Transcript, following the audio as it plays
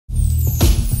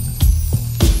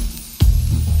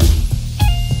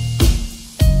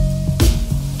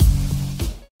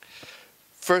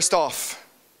first off,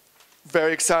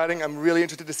 very exciting. I'm really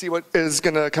interested to see what is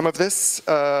going to come of this.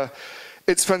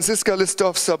 It's Francisca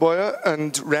Listov-Saabye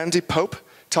and Randy Pope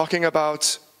talking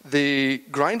about the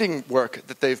grinding work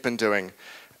that they've been doing.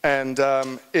 And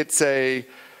the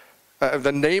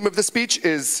name of the speech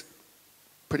is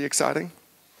pretty exciting.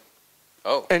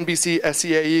 Oh. NBC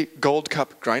SCAE Gold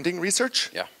Cup Grinding Research.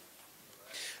 Yeah.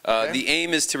 Okay. The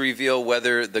aim is to reveal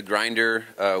whether the grinder,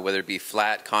 whether it be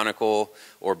flat, conical,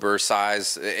 or burr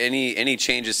size, any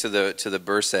changes to the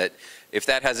burr set, if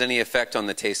that has any effect on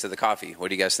the taste of the coffee. What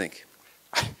do you guys think?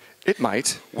 It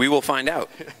might. We will find out.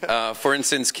 For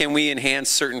instance, can we enhance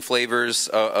certain flavors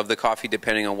of the coffee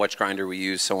depending on which grinder we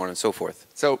use, so on and so forth?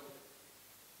 So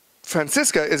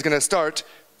Francisca is going to start.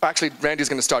 Actually, Randy's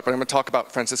going to start, but I'm going to talk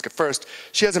about Francisca first.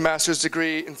 She has a master's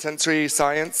degree in sensory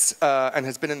science and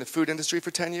has been in the food industry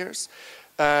for 10 years.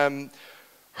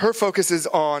 Her focus is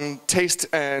on taste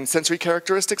and sensory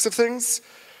characteristics of things.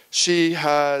 She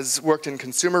has worked in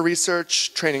consumer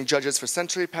research, training judges for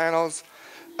sensory panels.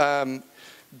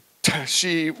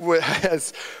 She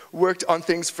has worked on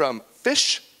things from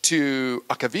fish to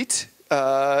akavit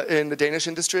in the Danish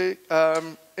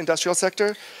industrial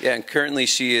sector. Yeah, and currently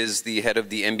she is the head of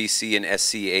the NBC and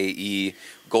SCAE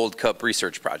Gold Cup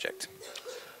Research Project.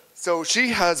 So she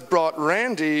has brought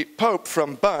Randy Pope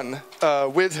from BUNN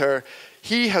with her.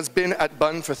 He has been at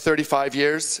BUNN for 35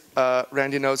 years.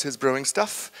 Randy knows his brewing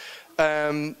stuff.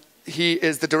 He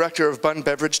is the director of BUNN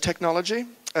Beverage Technology,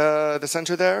 the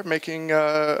center there, making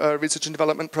research and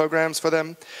development programs for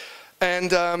them.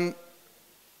 And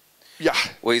yeah.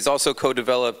 Well, he's also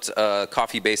co-developed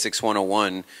Coffee Basics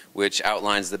 101, which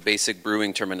outlines the basic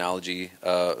brewing terminology,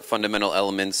 fundamental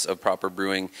elements of proper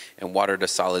brewing, and water to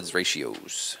solids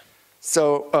ratios.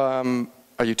 So,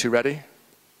 are you two ready?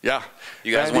 Yeah.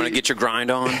 You guys want to get your grind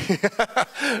on?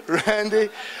 Randy,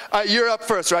 you're up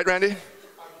first, right, Randy?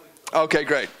 Okay,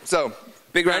 great. So,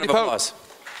 big round of applause.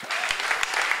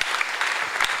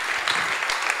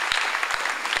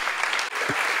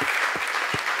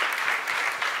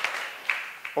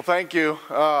 Well, thank you.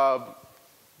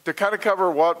 To kind of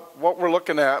cover what we're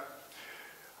looking at,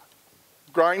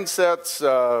 grind sets,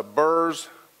 burrs,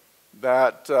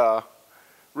 that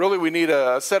really we need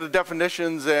a set of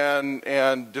definitions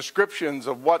and descriptions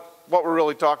of what we're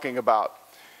really talking about.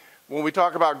 When we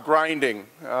talk about grinding,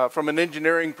 from an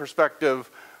engineering perspective,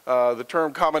 the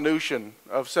term comminution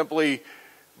of simply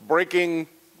breaking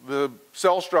the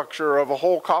cell structure of a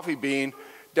whole coffee bean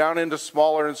down into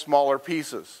smaller and smaller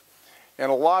pieces. And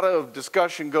a lot of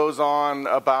discussion goes on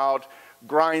about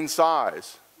grind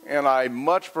size, and I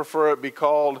much prefer it be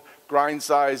called grind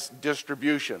size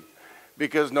distribution,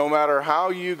 because no matter how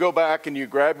you go back and you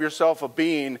grab yourself a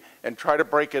bean and try to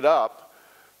break it up,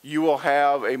 you will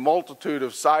have a multitude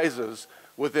of sizes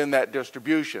within that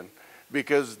distribution,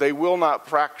 because they will not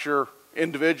fracture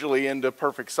individually into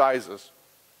perfect sizes.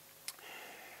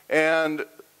 And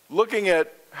looking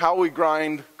at how we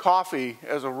grind coffee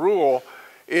as a rule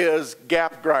is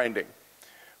gap grinding.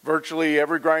 Virtually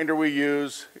every grinder we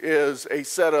use is a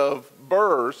set of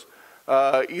burrs,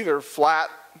 either flat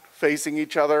facing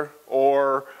each other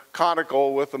or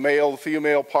conical with the male,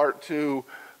 female part to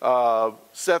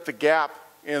set the gap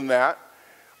in that,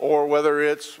 or whether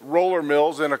it's roller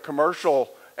mills in a commercial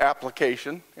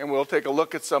application, and we'll take a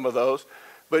look at some of those.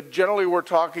 But generally we're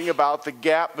talking about the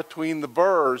gap between the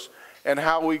burrs and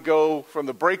how we go from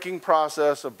the breaking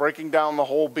process of breaking down the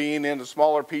whole bean into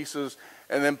smaller pieces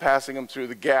and then passing them through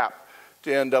the gap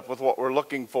to end up with what we're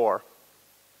looking for.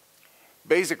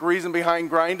 Basic reason behind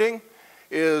grinding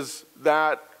is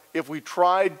that if we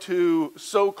tried to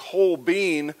soak whole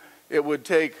bean, it would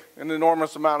take an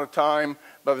enormous amount of time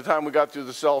by the time we got through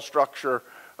the cell structure.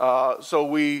 So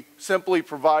we simply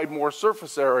provide more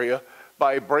surface area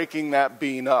by breaking that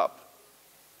bean up.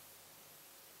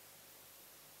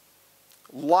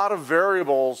 A lot of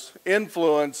variables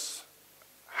influence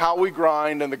how we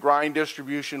grind and the grind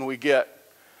distribution we get.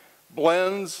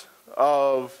 Blends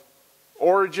of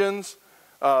origins,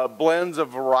 blends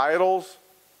of varietals,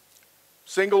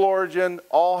 single origin,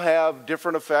 all have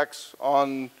different effects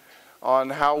on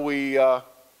how we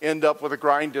end up with a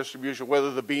grind distribution,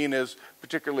 whether the bean is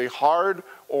particularly hard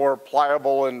or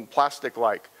pliable and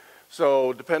plastic-like.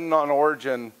 So depending on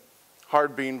origin,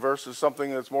 hard bean versus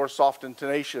something that's more soft and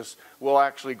tenacious will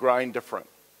actually grind different.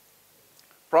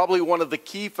 Probably one of the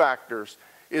key factors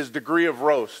is degree of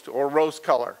roast or roast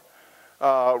color.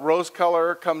 Roast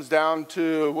color comes down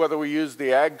to whether we use the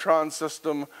Agtron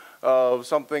system of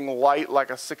something light like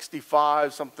a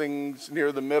 65, something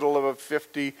near the middle of a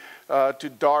 50, to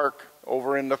dark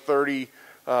over in the 30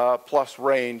 plus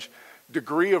range.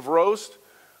 Degree of roast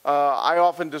I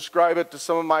often describe it to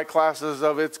some of my classes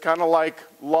of it's kind of like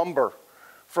lumber.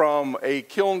 From a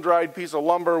kiln-dried piece of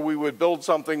lumber we would build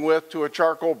something with to a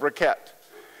charcoal briquette.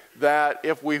 That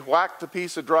if we whack the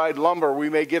piece of dried lumber, we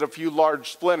may get a few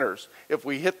large splinters. If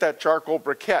we hit that charcoal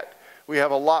briquette, we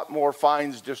have a lot more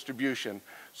fines distribution.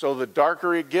 So the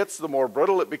darker it gets, the more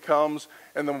brittle it becomes,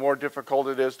 and the more difficult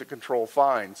it is to control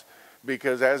fines.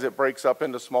 Because as it breaks up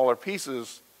into smaller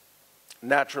pieces,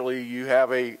 naturally you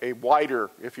have a wider,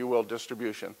 if you will,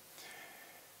 distribution.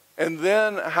 And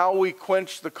then how we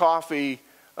quench the coffee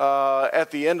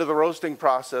at the end of the roasting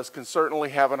process can certainly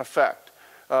have an effect.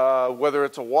 Whether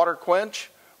it's a water quench,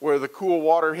 where the cool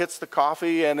water hits the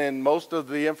coffee, and in most of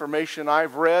the information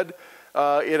I've read,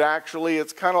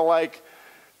 it's kind of like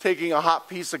taking a hot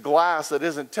piece of glass that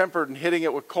isn't tempered and hitting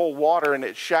it with cold water and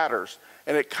it shatters.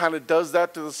 And it kind of does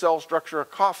that to the cell structure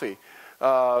of coffee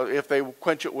if they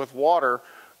quench it with water,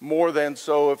 more than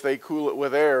so if they cool it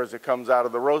with air as it comes out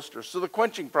of the roaster. So the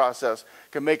quenching process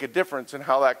can make a difference in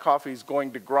how that coffee is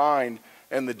going to grind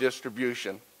and the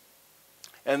distribution.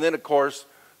 And then, of course,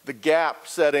 the gap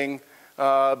setting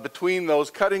between those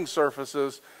cutting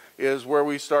surfaces is where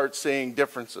we start seeing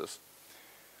differences.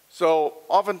 So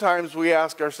oftentimes we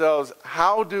ask ourselves,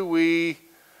 how do we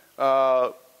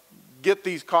get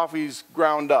these coffees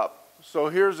ground up? So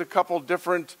here's a couple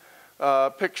different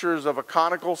pictures of a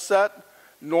conical set.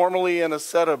 Normally in a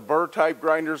set of burr type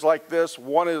grinders like this,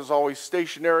 one is always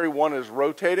stationary, one is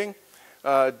rotating.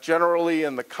 Generally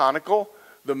in the conical,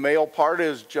 the male part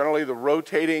is generally the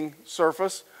rotating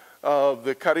surface of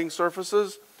the cutting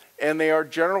surfaces, and they are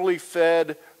generally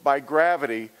fed by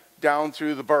gravity down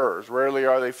through the burrs. Rarely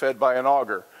are they fed by an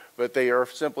auger, but they are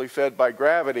simply fed by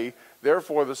gravity.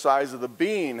 Therefore, the size of the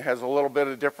bean has a little bit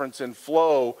of difference in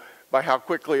flow by how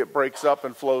quickly it breaks up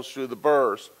and flows through the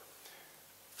burrs.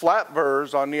 Flat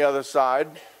burrs, on the other side,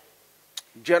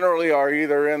 generally are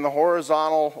either in the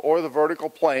horizontal or the vertical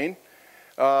plane,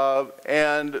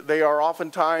 and they are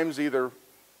oftentimes either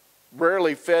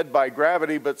rarely fed by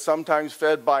gravity, but sometimes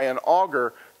fed by an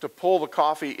auger to pull the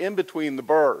coffee in between the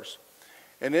burrs.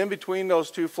 And in between those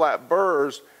two flat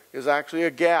burrs is actually a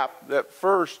gap that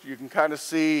first you can kind of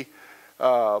see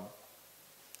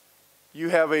you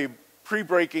have a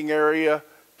pre-breaking area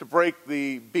to break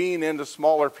the bean into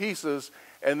smaller pieces,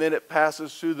 and then it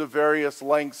passes through the various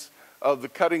lengths of the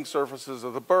cutting surfaces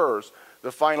of the burrs,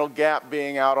 the final gap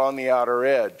being out on the outer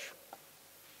edge.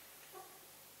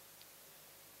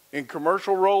 In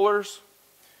commercial rollers,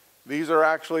 these are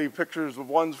actually pictures of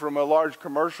ones from a large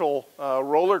commercial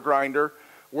roller grinder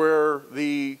where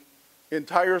the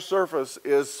entire surface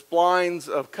is splines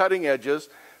of cutting edges.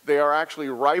 They are actually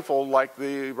rifled like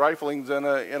the riflings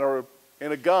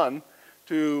in a gun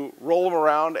to roll them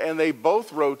around, and they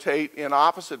both rotate in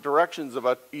opposite directions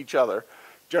of each other.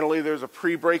 Generally there's a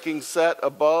pre-breaking set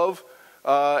above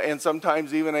and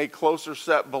sometimes even a closer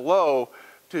set below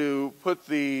to put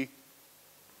the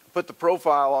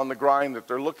profile on the grind that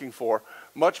they're looking for.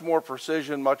 Much more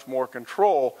precision, much more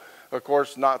control. Of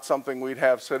course, not something we'd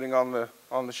have sitting on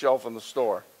the shelf in the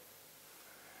store.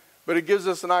 But it gives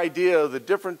us an idea of the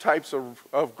different types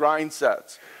of grind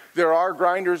sets. There are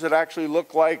grinders that actually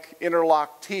look like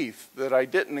interlocked teeth that I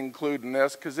didn't include in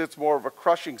this because it's more of a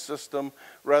crushing system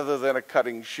rather than a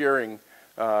cutting, shearing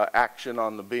action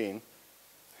on the bean.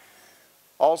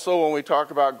 Also, when we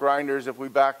talk about grinders, if we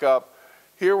back up,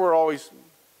 here we're always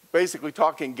basically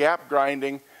talking gap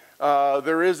grinding.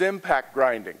 There is impact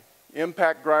grinding.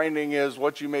 Impact grinding is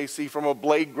what you may see from a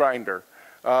blade grinder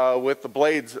with the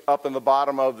blades up in the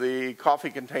bottom of the coffee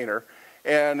container.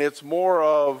 And it's more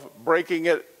of breaking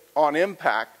it on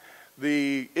impact.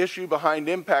 The issue behind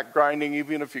impact grinding,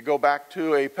 even if you go back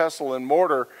to a pestle and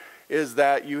mortar, is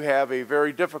that you have a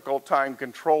very difficult time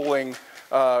controlling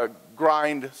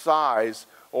grind size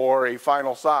or a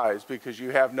final size because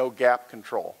you have no gap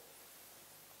control.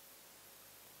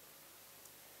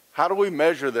 How do we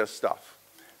measure this stuff?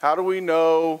 How do we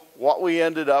know what we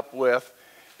ended up with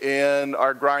in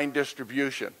our grind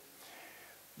distribution?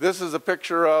 This is a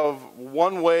picture of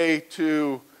one way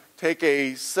to take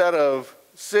a set of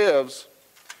sieves,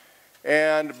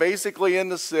 and basically in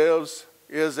the sieves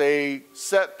is a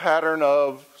set pattern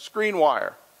of screen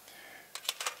wire.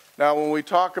 Now when we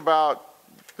talk about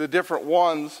the different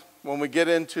ones, when we get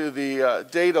into the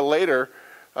data later,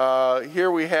 here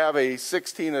we have a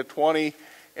 16, a 20,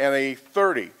 and a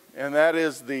 30, and that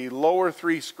is the lower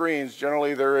three screens.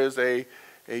 Generally there is a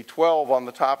 12 on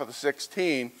the top of the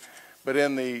 16, but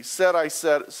in the set I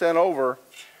sent over,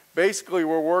 basically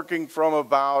we're working from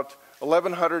about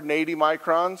 1180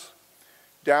 microns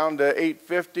down to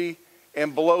 850,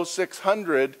 and below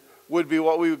 600 would be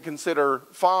what we would consider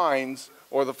fines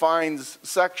or the fines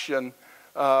section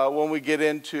when we get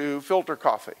into filter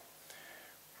coffee.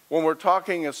 When we're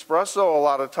talking espresso, a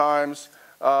lot of times,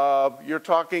 you're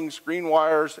talking screen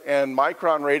wires and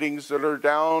micron ratings that are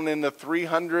down in the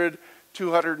 300,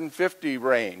 250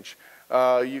 range.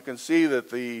 You can see that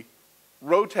the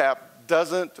Rotap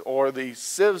doesn't, or the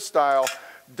sieve style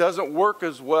doesn't work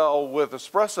as well with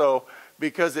espresso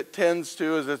because it tends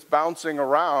to, as it's bouncing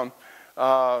around,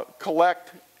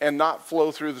 collect and not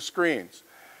flow through the screens.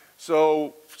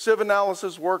 So sieve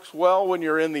analysis works well when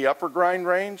you're in the upper grind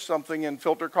range, something in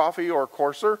filter coffee or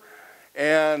coarser.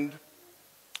 And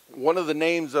one of the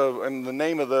names of, and the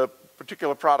name of the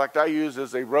particular product I use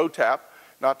is a Rotap,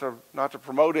 not to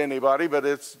promote anybody, but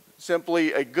it's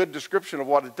simply a good description of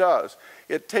what it does.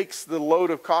 It takes the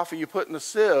load of coffee you put in the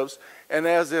sieves, and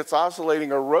as it's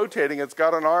oscillating or rotating, it's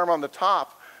got an arm on the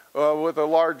top with a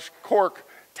large cork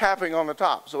tapping on the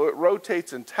top. So it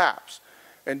rotates and taps.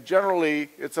 And generally,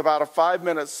 it's about a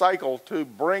 5-minute cycle to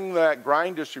bring that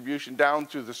grind distribution down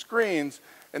through the screens,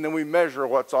 and then we measure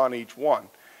what's on each one.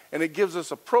 And it gives us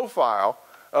a profile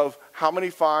of how many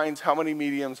fines, how many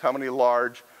mediums, how many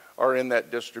large are in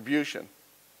that distribution.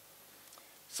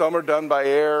 Some are done by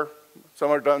air,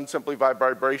 some are done simply by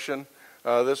vibration.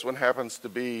 This one happens to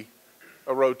be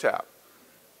a Rotap.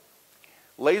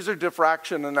 Laser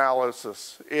diffraction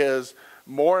analysis is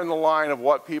more in the line of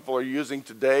what people are using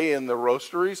today in the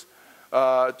roasteries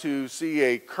to see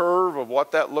a curve of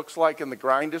what that looks like in the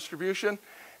grind distribution.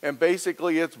 And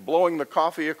basically it's blowing the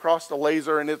coffee across the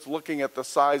laser and it's looking at the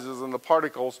sizes and the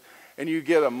particles, and you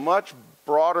get a much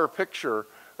broader picture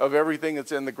of everything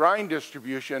that's in the grind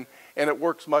distribution, and it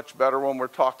works much better when we're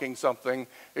talking something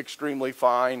extremely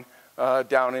fine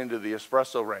down into the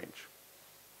espresso range.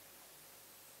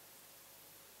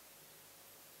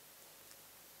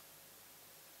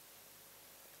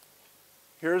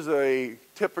 Here's a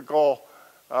typical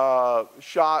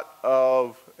shot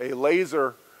of a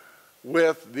laser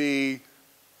with the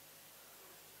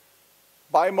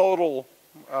bimodal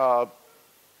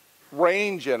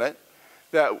range in it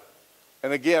that,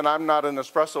 and again, I'm not an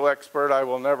espresso expert. I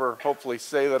will never hopefully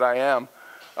say that I am.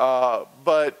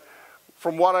 But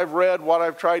from what I've read, what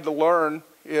I've tried to learn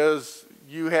is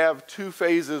you have two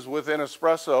phases within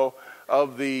espresso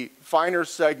of the finer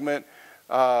segment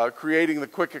creating the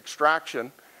quick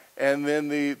extraction, and then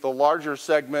the larger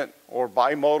segment or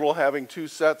bimodal having two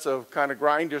sets of kind of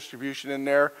grind distribution in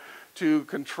there to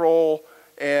control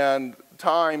and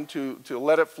time to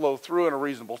let it flow through in a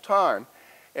reasonable time.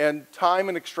 And time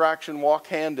and extraction walk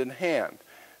hand in hand.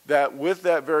 That with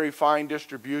that very fine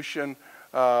distribution,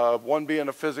 one being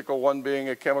a physical, one being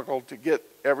a chemical, to get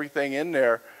everything in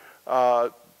there,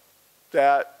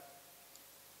 that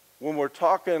when we're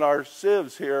talking our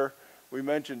sieves here, we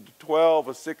mentioned 12,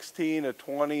 a 16, a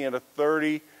 20, and a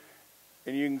 30.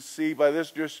 And you can see by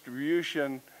this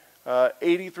distribution,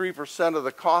 83% of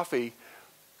the coffee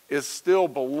is still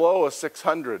below a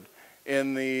 600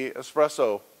 in the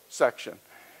espresso section.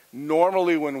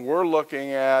 Normally, when we're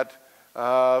looking at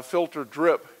filter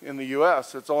drip in the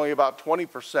US, it's only about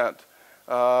 20% to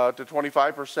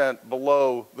 25%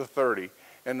 below the 30.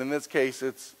 And in this case,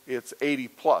 it's 80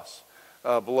 plus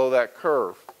below that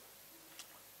curve.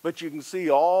 But you can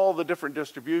see all the different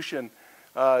distribution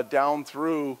down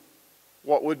through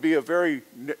what would be a very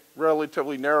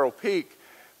relatively narrow peak,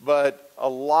 but a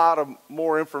lot of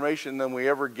more information than we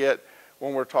ever get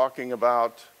when we're talking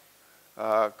about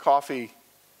coffee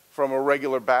from a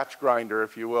regular batch grinder,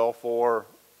 if you will, for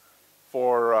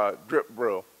drip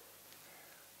brew.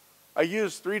 I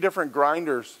use 3 different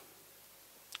grinders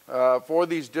for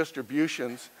these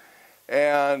distributions,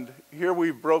 and here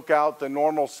we broke out the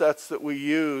normal sets that we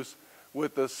use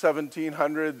with the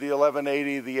 1700, the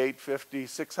 1180, the 850,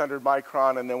 600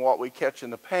 micron, and then what we catch in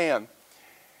the pan.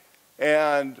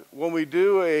 And when we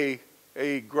do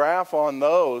a graph on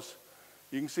those,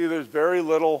 you can see there's very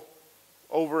little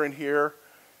over in here.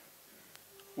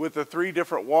 With the 3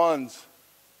 different ones,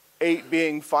 8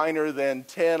 being finer than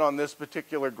 10 on this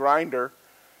particular grinder.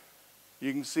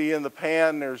 You can see in the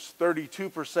pan there's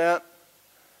 32%,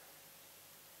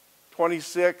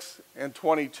 26, and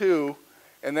 22.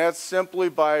 And that's simply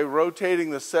by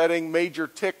rotating the setting, major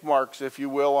tick marks, if you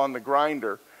will, on the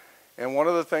grinder. And one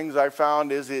of the things I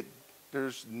found is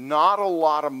there's not a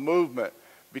lot of movement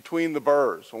between the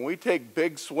burrs. When we take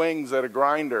big swings at a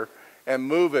grinder and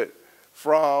move it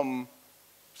from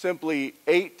simply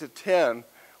 8 to 10,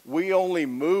 we only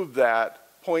move that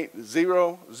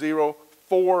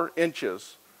 0.004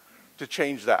 inches to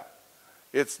change that.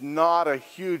 It's not a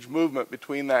huge movement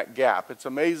between that gap. It's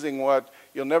amazing what,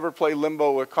 you'll never play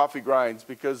limbo with coffee grinds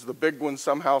because the big ones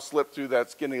somehow slip through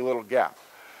that skinny little gap.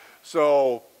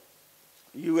 So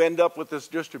you end up with this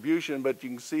distribution, but you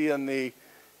can see in the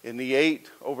 8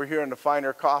 over here in the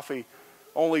finer coffee,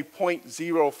 only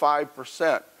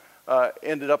 0.05%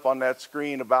 ended up on that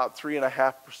screen, about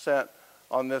 3.5%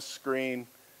 on this screen,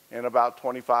 and about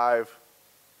 25,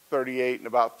 38, and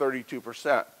about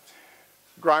 32%.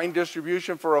 Grind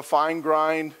distribution for a fine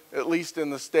grind, at least in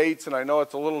the States, and I know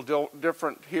it's a little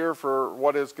different here for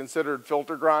what is considered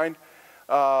filter grind,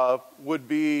 would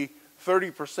be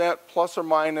 30% plus or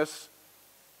minus,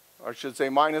 I should say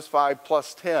 -5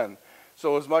 plus 10.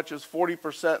 So as much as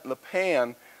 40% in the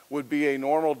pan would be a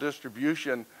normal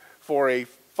distribution for a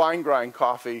fine grind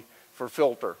coffee for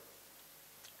filter.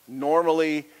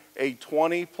 Normally a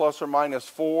 20 plus or minus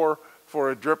 4 for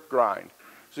a drip grind.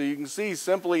 So you can see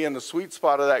simply in the sweet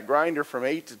spot of that grinder from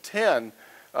 8 to 10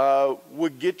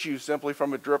 would get you simply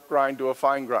from a drip grind to a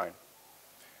fine grind.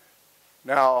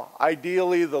 Now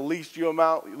ideally the least you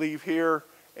amount leave here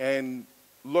and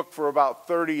look for about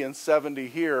 30 and 70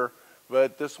 here,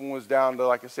 but this one was down to,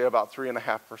 like I say, about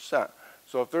 3.5%.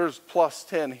 So if there's plus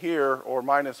 10 here or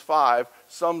 -5,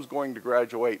 some's going to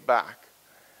graduate back.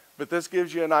 But this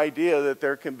gives you an idea that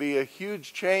there can be a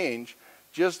huge change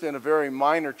just in a very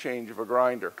minor change of a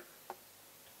grinder.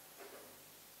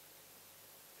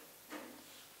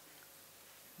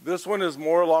 This one is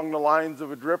more along the lines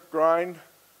of a drip grind,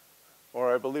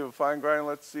 or I believe a fine grind.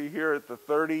 Let's see here at the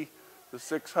 30, the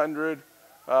 600.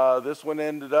 This one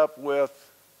ended up with,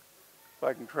 if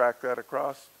I can track that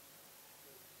across,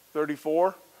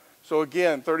 34. So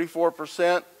again,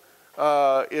 34%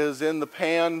 is in the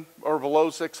pan or below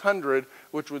 600,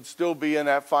 which would still be in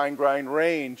that fine grind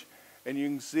range. And you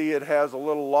can see it has a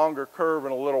little longer curve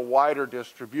and a little wider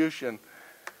distribution.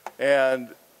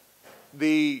 And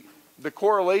the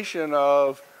correlation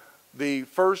of the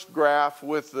first graph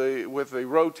with the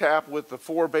row tap with the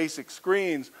 4 basic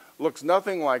screens looks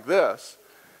nothing like this.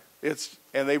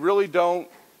 And they really don't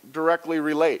directly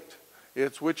relate.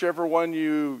 It's whichever one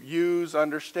you use,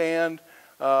 understand,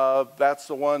 that's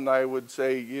the one I would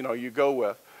say, you go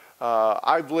with.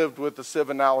 I've lived with the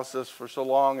sieve analysis for so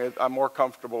long, I'm more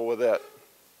comfortable with it.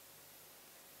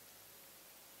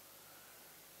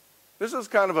 This is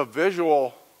kind of a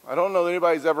visual, I don't know that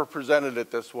anybody's ever presented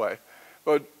it this way,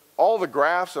 but all the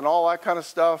graphs and all that kind of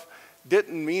stuff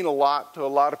didn't mean a lot to a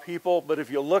lot of people, but if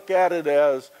you look at it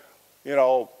as,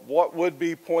 what would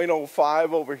be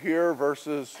 0.05 over here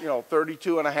versus,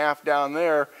 32.5 down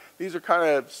there, these are kind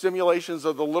of simulations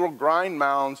of the little grind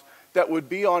mounds that would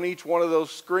be on each one of those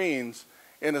screens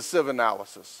in a sieve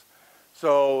analysis.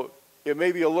 So it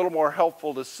may be a little more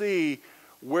helpful to see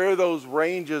where those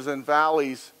ranges and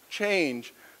valleys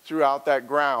change throughout that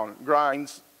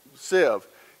grind sieve,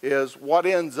 is what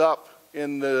ends up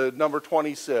in the number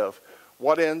 20 sieve,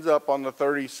 what ends up on the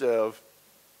 30 sieve,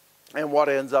 and what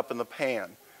ends up in the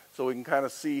pan. So we can kind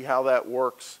of see how that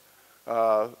works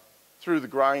through the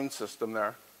grind system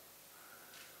there.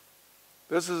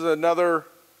 This is another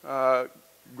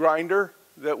grinder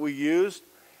that we used,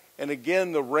 and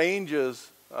again the ranges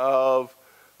of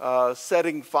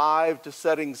setting 5 to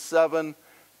setting 7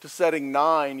 to setting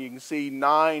 9. You can see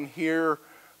 9 here,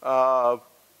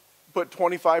 put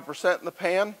 25% in the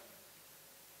pan,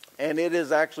 and it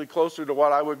is actually closer to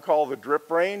what I would call the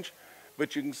drip range,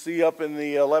 but you can see up in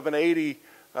the 1180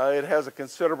 it has a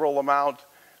considerable amount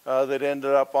that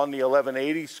ended up on the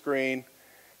 1180 screen.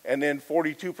 And then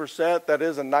 42%, that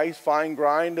is a nice fine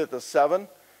grind at the 7.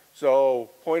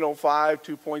 So 0.05,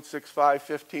 2.65,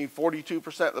 15,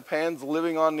 42% of the pan's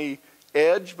living on the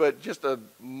edge, but just a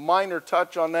minor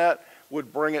touch on that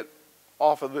would bring it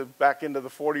off of the back into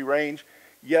the 40 range.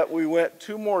 Yet we went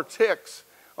 2 more ticks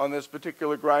on this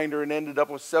particular grinder and ended up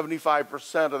with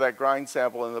 75% of that grind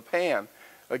sample in the pan.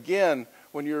 Again,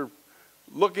 when you're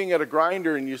looking at a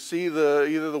grinder and you see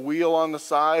either the wheel on the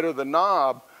side or the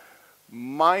knob,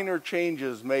 minor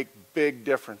changes make big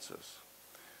differences.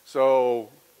 So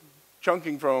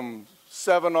chunking from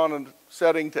 7 on a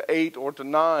setting to 8 or to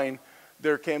 9,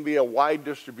 there can be a wide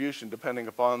distribution depending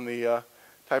upon the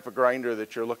type of grinder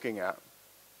that you're looking at.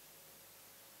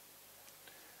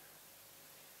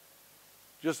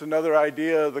 Just another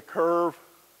idea of the curve,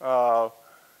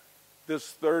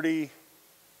 this 32%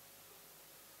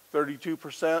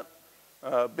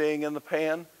 being in the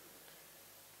pan.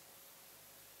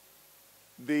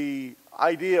 The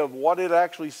idea of what it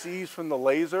actually sees from the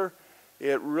laser,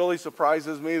 it really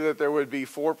surprises me that there would be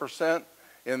 4%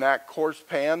 in that coarse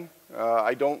pan.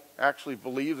 I don't actually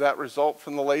believe that result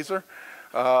from the laser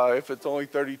if it's only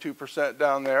 32%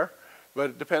 down there.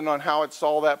 But depending on how it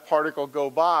saw that particle go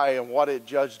by and what it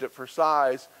judged it for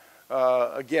size,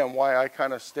 again, why I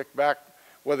kind of stick back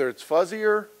Whether it's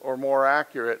fuzzier or more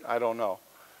accurate, I don't know.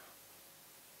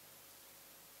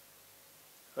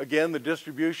 Again, the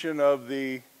distribution of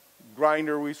the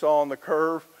grinder we saw on the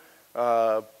curve,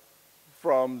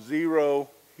 from 0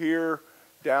 here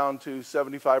down to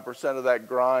 75% of that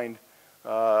grind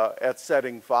at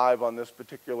setting 5 on this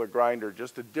particular grinder.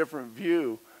 Just a different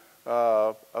view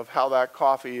of how that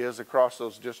coffee is across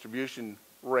those distribution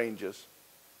ranges.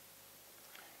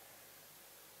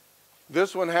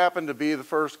 This one happened to be the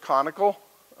first conical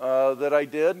that I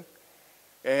did,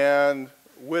 and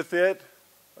with it,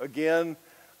 again,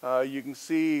 you can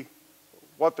see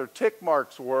what their tick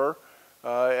marks were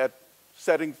at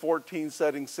setting 14,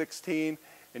 setting 16,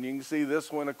 and you can see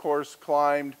this one, of course,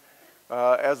 climbed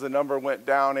as the number went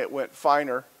down, it went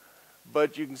finer.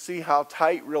 But you can see how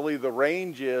tight really the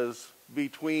range is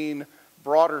between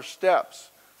broader steps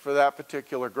for that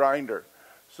particular grinder.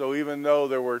 So even though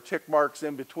there were tick marks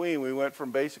in between, we went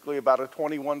from basically about a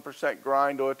 21%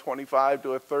 grind to a 25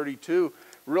 to a 32.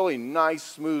 Really nice,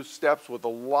 smooth steps with a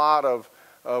lot of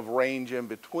range in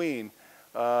between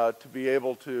to be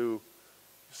able to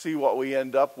see what we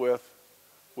end up with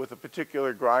a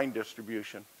particular grind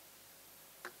distribution.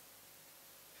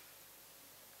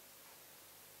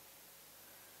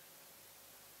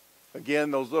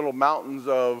 Again, those little mountains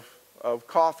of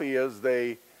coffee as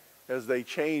they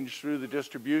change through the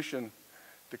distribution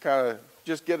to kind of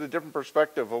just get a different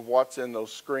perspective of what's in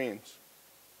those screens.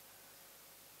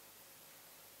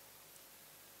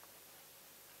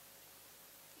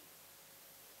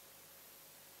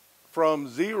 From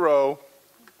 0,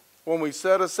 when we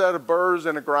set a set of burrs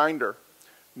in a grinder,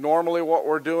 normally what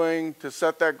we're doing to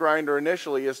set that grinder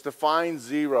initially is to find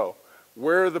 0,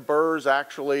 where the burrs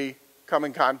actually come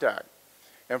in contact.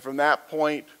 And from that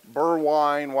point, burr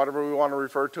wine, whatever we want to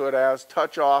refer to it as,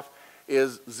 touch off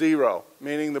is 0,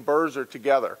 meaning the burrs are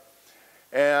together.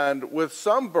 And with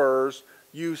some burrs,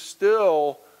 you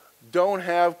still don't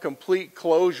have complete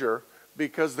closure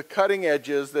because the cutting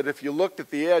edges that if you looked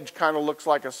at the edge kind of looks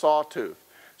like a sawtooth.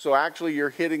 So actually you're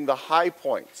hitting the high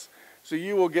points. So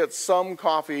you will get some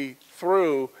coffee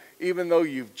through even though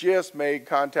you've just made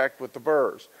contact with the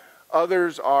burrs.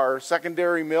 Others are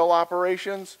secondary mill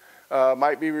operations,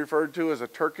 might be referred to as a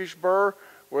Turkish burr,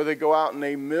 where they go out and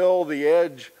they mill the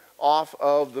edge off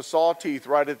of the saw teeth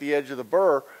right at the edge of the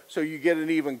burr, so you get an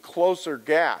even closer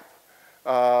gap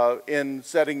in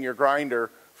setting your grinder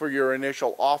for your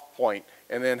initial off point,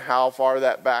 and then how far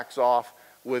that backs off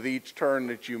with each turn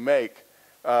that you make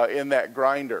in that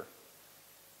grinder.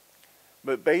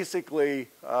 But basically,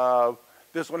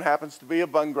 this one happens to be a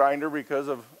BUNN grinder because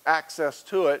of access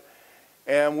to it.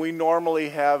 And we normally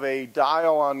have a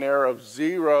dial on there of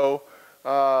 0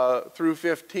 through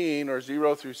 15 or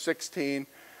 0 through 16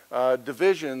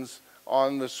 divisions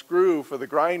on the screw for the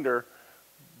grinder.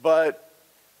 But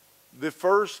the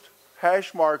first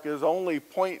hash mark is only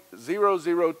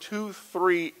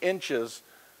 0.0023 inches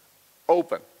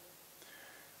open.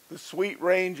 The sweet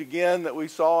range, again, that we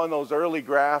saw in those early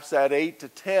graphs at 8 to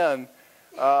 10,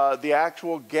 the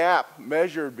actual gap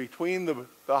measured between the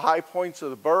high points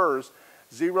of the burrs,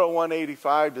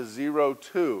 0.185 to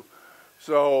 0.2.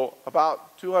 So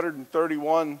about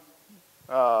 231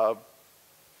 10,000ths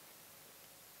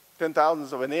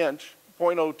of an inch,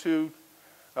 0.02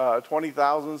 20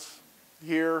 thousandths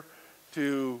here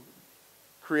to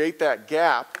create that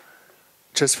gap.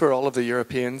 Just for all of the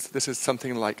Europeans, this is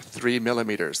something like 3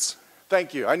 millimeters.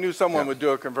 Thank you. I knew someone would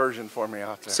do a conversion for me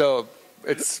out there. So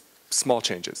it's small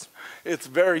changes. It's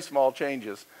very small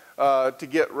changes to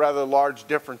get rather large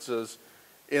differences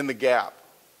in the gap.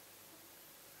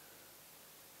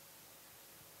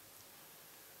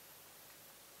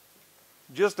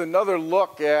 Just another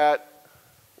look at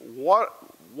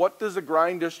what does a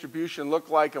grind distribution look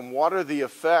like and what are the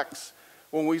effects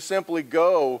when we simply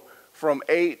go from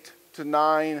 8 to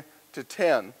 9 to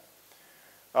 10.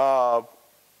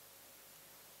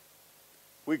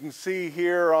 We can see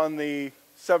here on the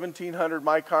 1700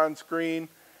 micron screen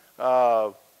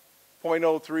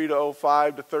 0.03 to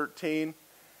 05 to 13.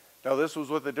 Now this was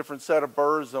with a different set of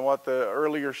burrs than what the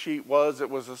earlier sheet was.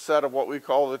 It was a set of what we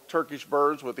call the Turkish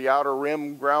burrs with the outer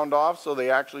rim ground off, so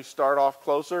they actually start off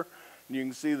closer. And you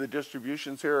can see the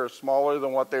distributions here are smaller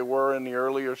than what they were in the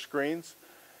earlier screens.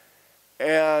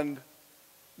 And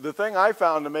the thing I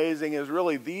found amazing is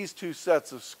really these two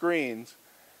sets of screens,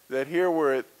 that here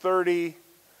we're at 30,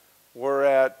 we're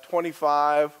at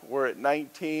 25, we're at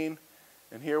 19,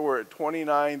 and here we're at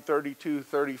 29, 32,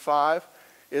 35,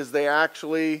 is they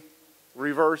actually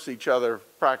reverse each other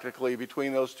practically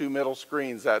between those two middle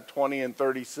screens, that 20 and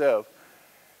 30 sieve.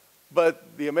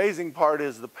 But the amazing part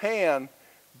is the pan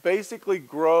basically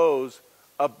grows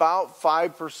about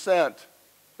 5%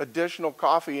 additional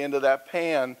coffee into that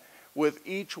pan with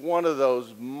each one of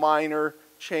those minor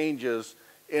changes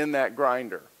in that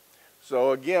grinder.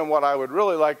 So again, what I would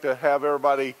really like to have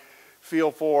everybody feel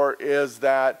for is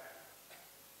that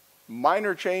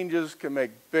minor changes can make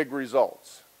big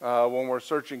results when we're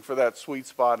searching for that sweet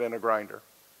spot in a grinder.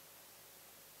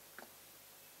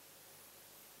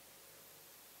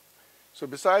 So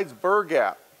besides burr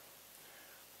gap,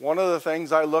 one of the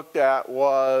things I looked at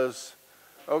was,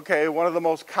 okay, one of the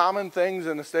most common things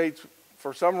in the States,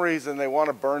 for some reason, they want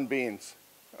to burn beans.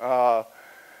 I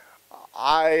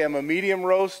am a medium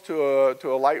roast to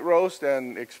a light roast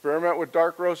and experiment with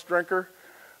dark roast drinker,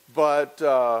 but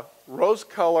roast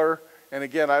color, and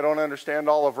again, I don't understand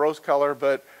all of roast color,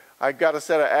 but I've got a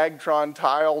set of Agtron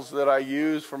tiles that I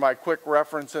use for my quick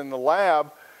reference in the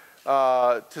lab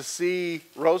to see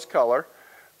roast color.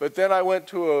 But then I went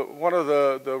to one of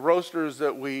the roasters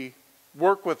that we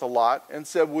work with a lot and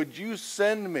said, would you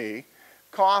send me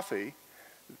coffee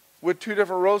with 2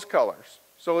 different roast colors?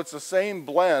 So it's the same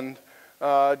blend,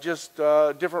 just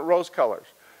different roast colors.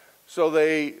 So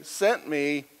they sent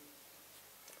me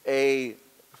a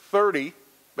 30,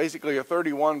 basically a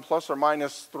 31 plus or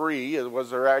minus 3 was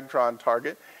their Agtron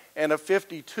target, and a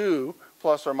 52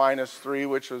 plus or minus 3,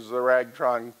 which was their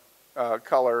Agtron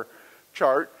color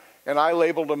chart. And I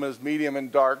labeled them as medium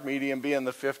and dark, medium being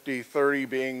the 50, 30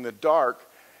 being the dark.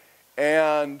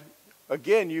 And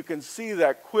again, you can see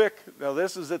that quick, now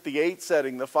this is at the 8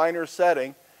 setting, the finer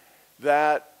setting,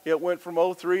 that it went from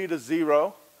 03 to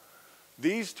 0.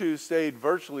 These two stayed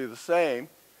virtually the same,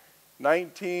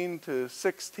 19 to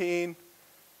 16,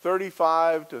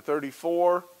 35 to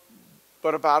 34,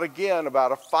 but about a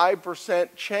 5%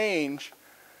 change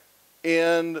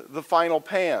in the final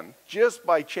pan, just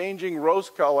by changing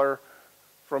roast color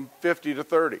from 50 to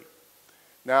 30.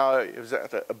 Now, it was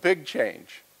a big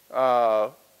change. I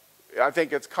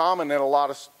think it's common in a lot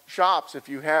of shops, if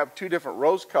you have 2 different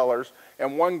roast colors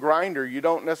and 1 grinder, you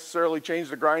don't necessarily change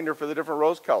the grinder for the different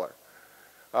roast color.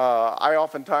 I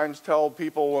oftentimes tell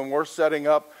people when we're setting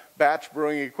up batch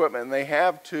brewing equipment, and they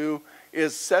have to,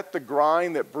 is set the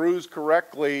grind that brews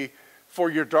correctly for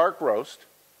your dark roast,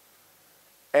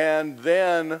 and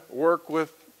then work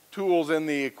with tools in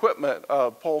the equipment,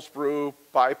 pulse brew,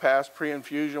 bypass,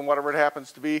 pre-infusion, whatever it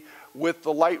happens to be, with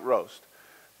the light roast.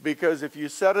 Because if you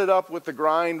set it up with the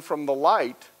grind from the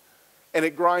light, and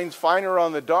it grinds finer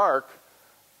on the dark,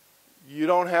 you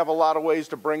don't have a lot of ways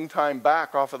to bring time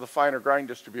back off of the finer grind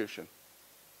distribution.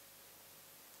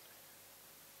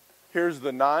 Here's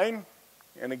the 9,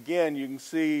 and again, you can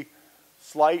see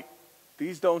slight,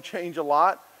 these don't change a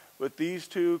lot, but these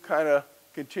two kind of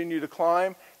continue to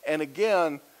climb, and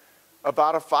again,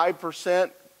 about a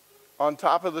 5% on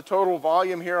top of the total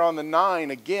volume here on the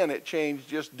 9. Again, it changed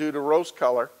just due to roast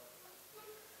color.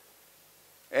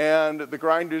 And the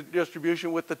grind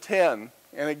distribution with the 10,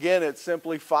 and again, it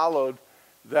simply followed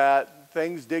that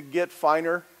things did get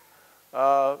finer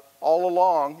all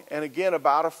along, and again,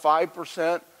 about a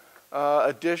 5%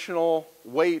 additional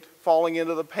weight falling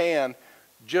into the pan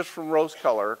just from roast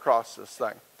color across this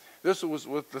thing. This was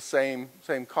with the same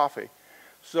coffee.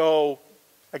 So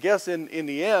I guess in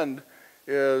the end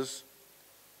is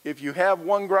if you have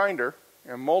 1 grinder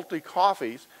and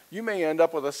multi-coffees, you may end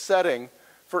up with a setting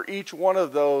for each one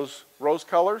of those roast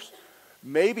colors,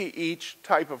 maybe each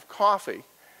type of coffee.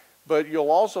 But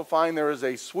you'll also find there is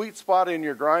a sweet spot in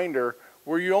your grinder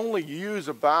where you only use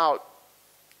about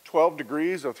 12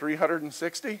 degrees of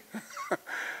 360,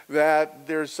 that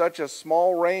there's such a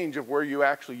small range of where you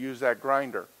actually use that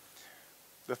grinder.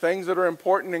 The things that are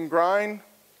important in grind,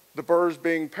 the burrs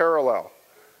being parallel,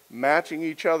 matching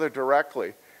each other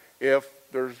directly. If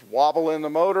there's wobble in the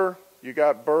motor, you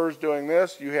got burrs doing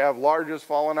this, you have larges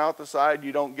falling out the side,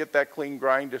 you don't get that clean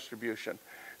grind distribution.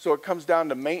 So it comes down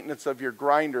to maintenance of your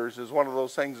grinders is one of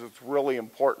those things that's really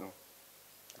important.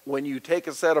 When you take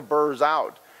a set of burrs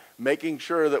out, making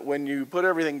sure that when you put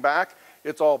everything back,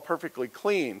 it's all perfectly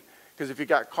clean. Because if you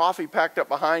got coffee packed up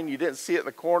behind, you didn't see it in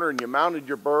the corner, and you mounted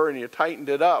your burr and you tightened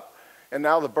it up, and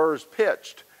now the burr's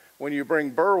pitched. When you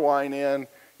bring burr wine in,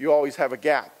 you always have a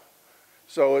gap.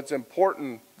 So it's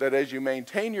important that as you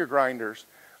maintain your grinders,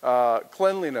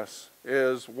 cleanliness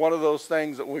is one of those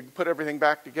things that when we put everything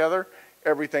back together,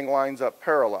 everything lines up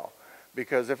parallel.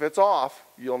 Because if it's off,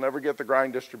 you'll never get the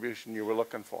grind distribution you were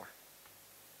looking for.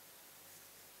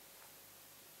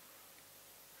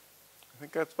 I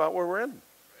think that's about where we're in.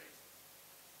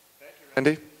 Thank you,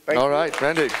 Randy. Thank you. All right,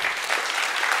 Randy.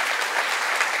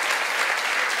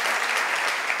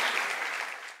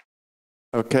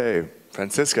 Okay,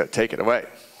 Francisca, take it away.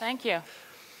 Thank you.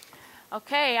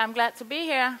 Okay, I'm glad to be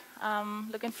here.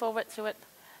 Looking forward to it.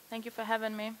 Thank you for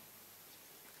having me.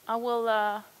 I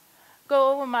will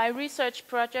go over my research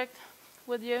project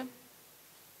with you.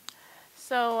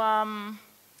 So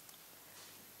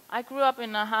I grew up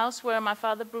in a house where my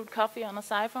father brewed coffee on a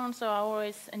siphon, so I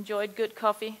always enjoyed good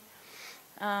coffee.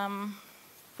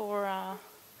 For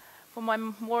my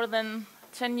more than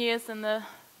 10 years in the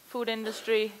food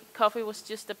industry, coffee was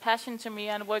just a passion to me,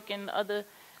 and work in other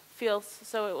fields,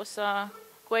 so it was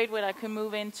great when I could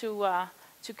move into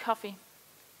to coffee.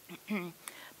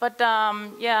 But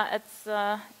yeah, it's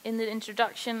in the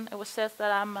introduction it was said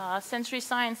that I'm sensory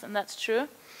science, and that's true.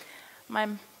 My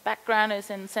background is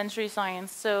in sensory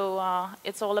science, so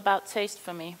it's all about taste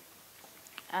for me,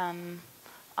 and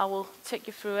I will take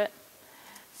you through it.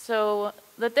 So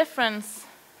the difference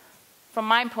from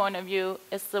my point of view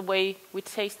is the way we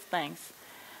taste things.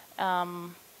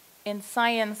 In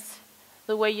science,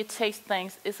 the way you taste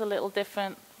things is a little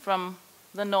different from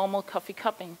the normal coffee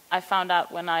cupping. I found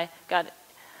out when I got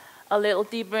a little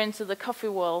deeper into the coffee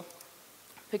world,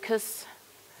 because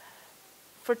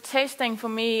for tasting for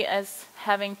me is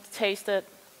having tasted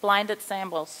blinded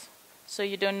samples, so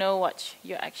you don't know what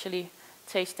you're actually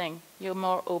tasting. You're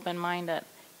more open-minded.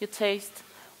 You taste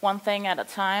one thing at a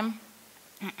time.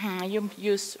 You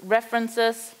use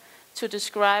references to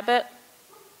describe it,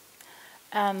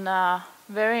 and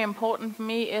very important for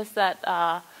me is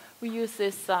that we use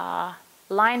this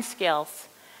line scales.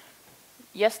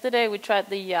 Yesterday we tried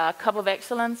the Cup of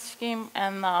Excellence scheme,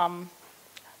 and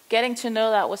getting to know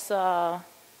that was a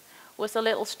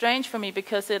little strange for me,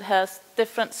 because it has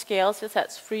different scales. It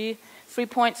has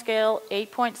three-point scale,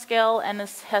 8-point scale, and it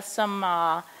has some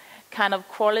kind of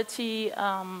quality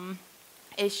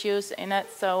issues in it.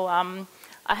 So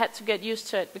I had to get used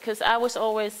to it, because I was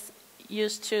always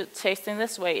used to tasting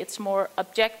this way. It's more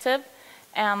objective,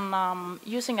 and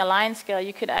using a line scale,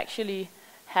 you could actually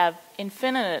have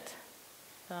infinite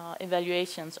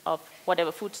evaluations of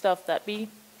whatever foodstuff that being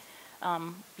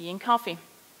coffee,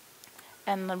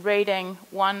 and rating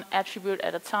one attribute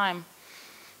at a time.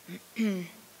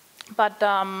 But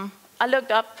I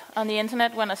looked up on the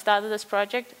internet when I started this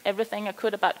project, everything I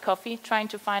could about coffee, trying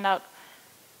to find out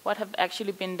what have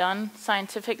actually been done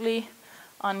scientifically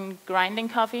on grinding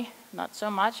coffee. Not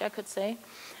so much, I could say.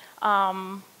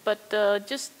 But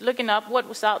just looking up what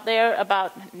was out there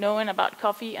about knowing about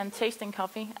coffee and tasting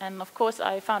coffee, and of course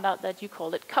I found out that you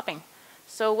call it cupping.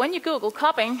 So when you Google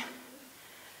cupping,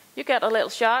 you get a little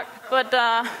shock, but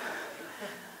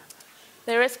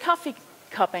there is coffee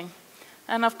cupping.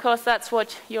 And of course that's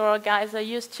what your guys are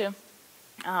used to,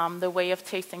 the way of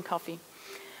tasting coffee.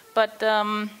 But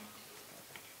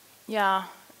yeah,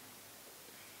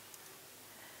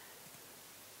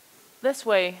 this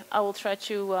way I will try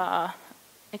to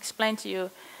explain to you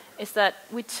is that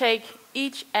we take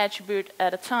each attribute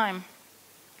at a time,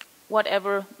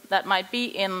 whatever that might be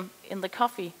in the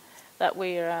coffee that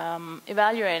we're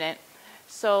evaluating.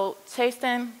 So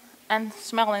tasting and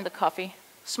smelling the coffee.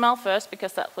 Smell first,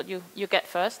 because that's what you get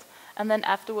first, and then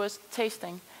afterwards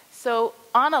tasting. So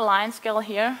on a line scale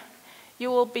here, you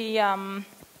will be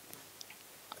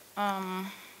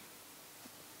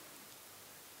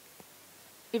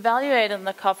evaluating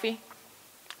the coffee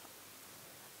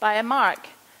by a mark,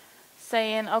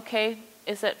 saying, okay,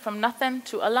 is it from nothing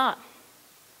to a lot?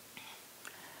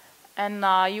 And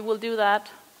you will do that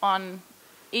on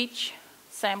each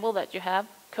sample that you have,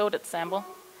 coded sample,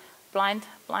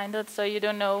 blinded, so you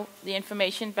don't know the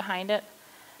information behind it.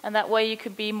 And that way you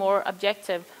could be more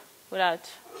objective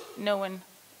without knowing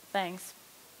things.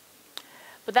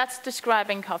 But that's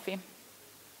describing coffee.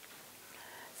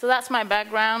 So that's my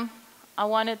background. I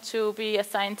wanted to be a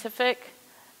scientific,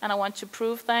 and I want to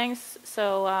prove things,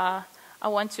 so I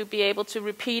want to be able to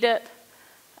repeat it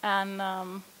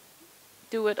and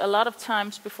do it a lot of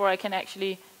times before I can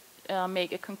actually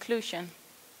make a conclusion.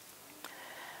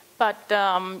 But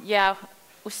yeah,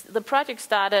 the project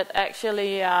started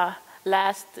actually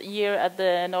last year at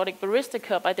the Nordic Barista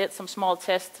Cup. I did some small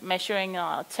tests measuring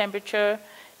temperature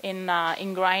in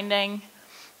grinding.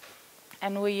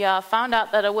 And we found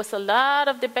out that there was a lot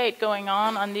of debate going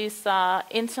on these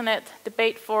internet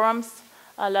debate forums.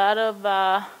 A lot of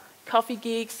coffee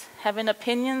geeks having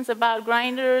opinions about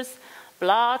grinders,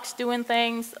 blogs doing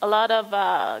things, a lot of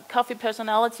coffee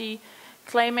personality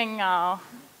claiming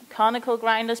conical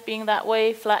grinders being that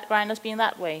way, flat grinders being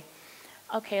that way.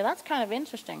 Okay, that's kind of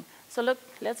interesting. So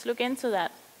let's look into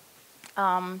that.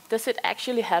 Does it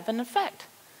actually have an effect?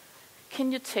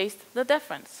 Can you taste the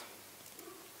difference?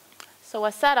 So I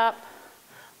set up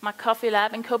my coffee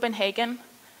lab in Copenhagen,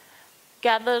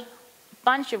 gathered a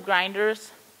bunch of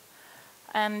grinders,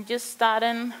 and just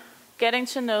started getting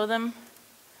to know them,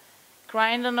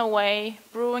 grinding away,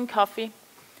 brewing coffee,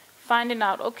 finding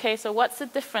out, okay, so what's the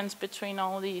difference between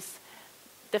all these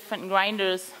different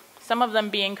grinders? Some of them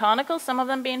being conical, some of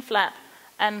them being flat.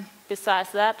 And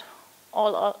besides that,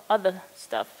 all other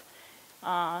stuff.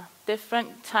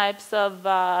 Different types of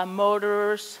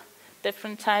motors,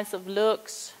 different types of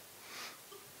looks.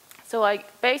 So I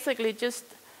basically just,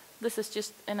 this is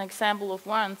just an example of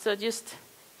one. So just,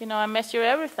 I measure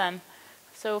everything.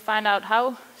 So find out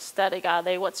how static are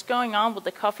they, what's going on with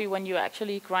the coffee when you're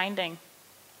actually grinding.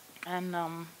 And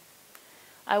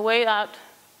I weigh out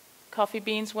coffee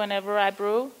beans whenever I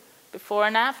brew, before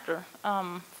and after,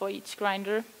 for each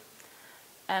grinder.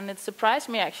 And it surprised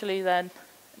me actually that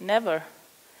never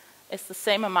is the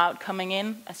same amount coming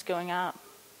in as going out.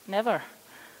 Never.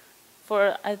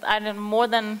 For I did more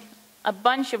than a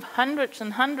bunch of hundreds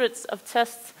and hundreds of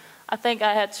tests. I think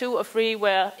I had 2 or 3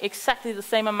 where exactly the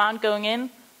same amount going in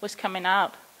was coming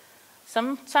out.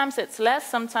 Sometimes it's less,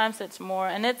 sometimes it's more,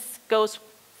 and it goes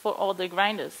for all the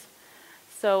grinders.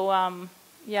 So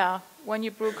yeah, when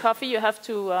you brew coffee, you have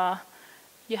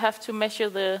to measure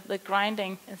the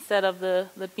grinding instead of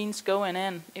the beans going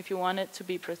in if you want it to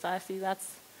be precisely.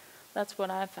 That's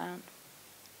what I found.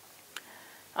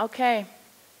 Okay,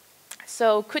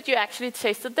 so could you actually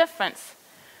taste the difference?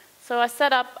 So I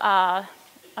set up a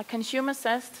consumer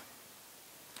test.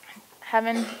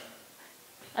 I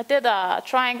did a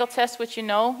triangle test, which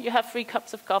you have 3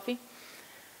 cups of coffee.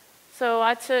 So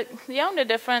I took, the only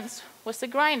difference was the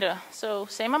grinder. So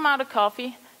same amount of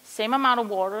coffee, same amount of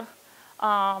water,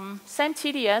 same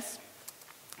TDS.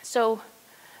 So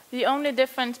the only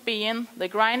difference being the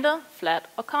grinder, flat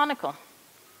or conical.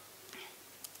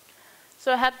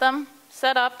 So I had them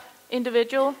set up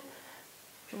individual,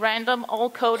 random, all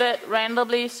coded,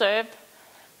 randomly served.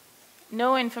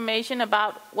 No information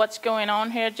about what's going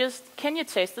on here, just can you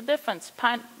taste the difference?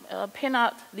 Pin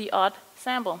out the odd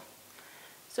sample.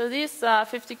 So these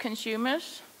 50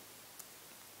 consumers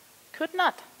could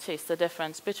not taste the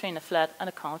difference between a flat and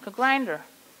a conical grinder.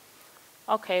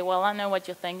 Okay, well, I know what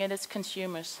you're thinking. It's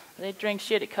consumers. They drink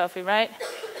shitty coffee, right?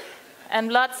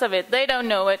 And lots of it. They don't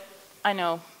know it. I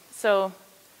know. So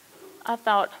I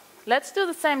thought, let's do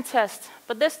the same test,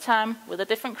 but this time with a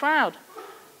different crowd.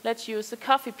 Let's use the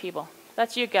coffee people.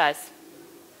 That's you guys.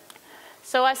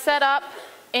 So I set up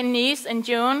in Nice in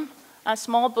June a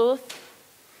small booth.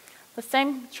 The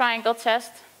same triangle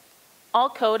test, all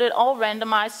coded, all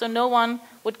randomized, so no one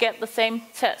would get the same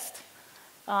test.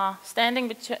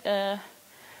 Standing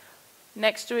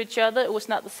next to each other, it was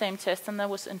not the same test, and I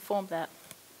was informed that.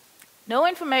 No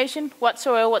information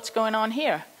whatsoever what's going on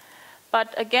here.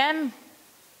 But again,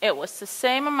 it was the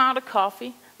same amount of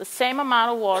coffee, the same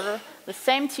amount of water, the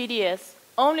same TDS,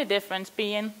 only difference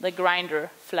being the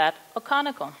grinder, flat or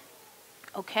conical.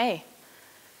 Okay.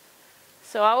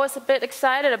 So I was a bit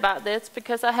excited about this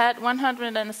because I had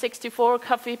 164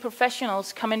 coffee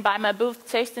professionals coming by my booth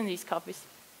tasting these coffees.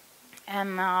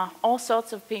 And all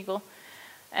sorts of people.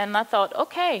 And I thought,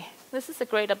 okay, this is a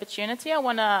great opportunity. I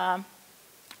want to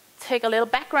take a little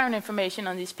background information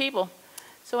on these people.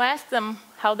 So I asked them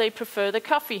how they prefer the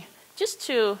coffee, just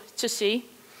to see.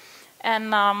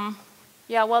 And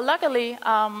yeah, well, luckily,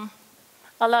 a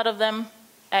lot of them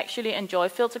actually enjoy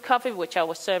filter coffee, which I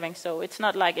was serving, so it's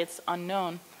not like it's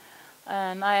unknown.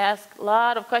 And I asked a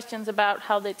lot of questions about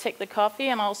how they take the coffee,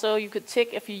 and also you could tick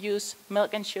if you use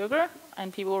milk and sugar,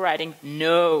 and people were writing,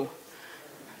 no.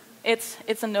 It's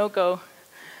a no-go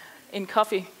in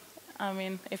coffee. I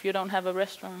mean, if you don't have a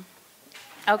restaurant.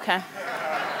 Okay.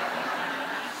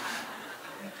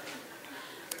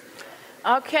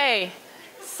 Okay,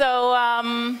 so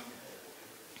I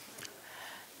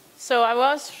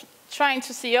was trying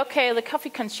to see, okay, the coffee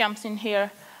consumption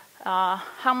here,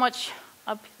 how much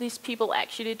are these people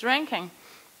actually drinking?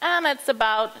 And it's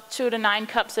about 2 to 9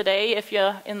 cups a day if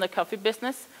you're in the coffee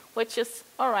business, which is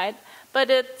all right. But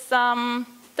it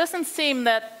doesn't seem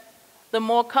that the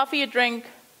more coffee you drink,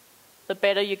 the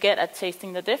better you get at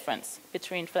tasting the difference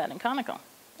between flat and conical.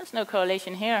 There's no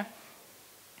correlation here.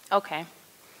 Okay.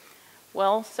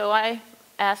 Well, so I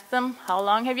asked them, how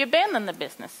long have you been in the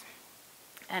business?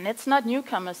 And it's not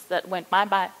newcomers that went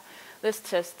by this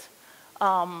test.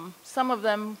 Some of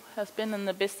them have been in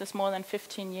the business more than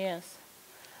 15 years.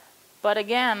 But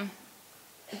again,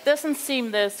 it doesn't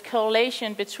seem there's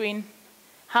correlation between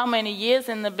how many years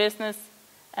in the business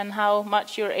and how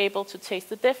much you're able to taste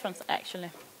the difference,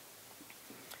 actually.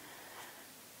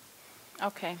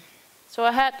 Okay, so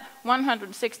I had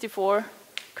 164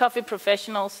 coffee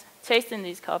professionals tasting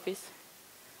these coffees,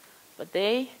 but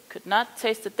they could not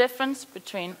taste the difference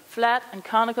between flat and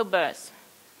conical burrs.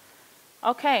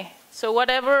 Okay, so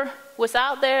whatever was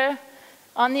out there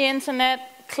on the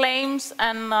internet, claims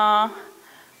and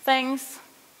things.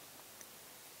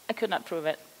 I could not prove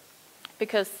it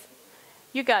because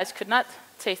you guys could not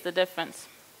taste the difference.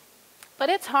 But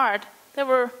it's hard. There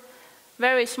were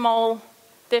very small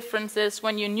differences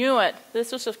when you knew it.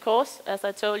 This was, of course, as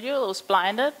I told you, it was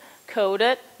blinded,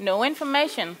 coded, no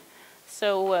information.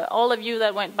 So all of you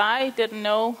that went by didn't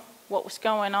know what was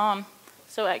going on.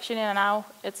 So actually now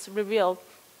it's revealed.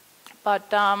 But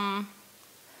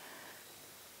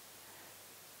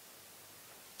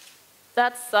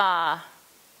that's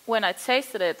when I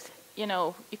tasted it, you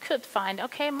know, you could find,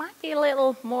 okay, it might be a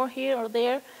little more here or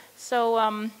there. So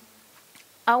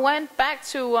I went back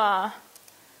to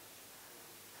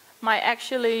my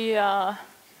actually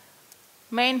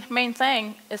main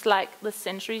thing is like the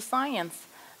sensory science.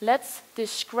 Let's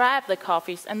describe the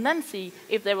coffees and then see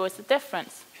if there was a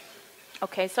difference.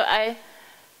 Okay, so I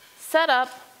set up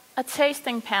a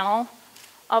tasting panel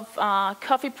of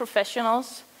coffee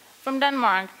professionals from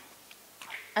Denmark.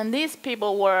 And these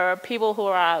people were people who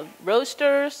are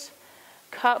roasters,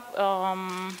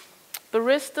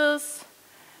 baristas,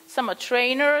 some are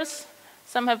trainers,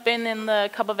 some have been in the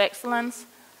Cup of Excellence.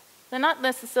 They're not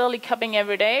necessarily cupping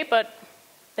every day, but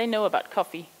they know about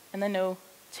coffee and they know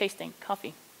tasting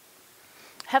coffee.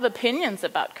 Have opinions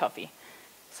about coffee.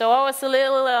 So I was a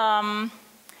little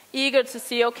eager to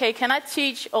see, okay, can I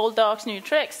teach old dogs new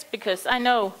tricks? Because I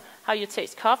know how you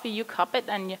taste coffee, you cup it,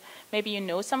 and maybe you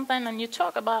know something, and you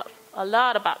talk about a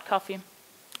lot about coffee.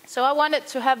 So I wanted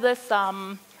to have this,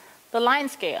 the line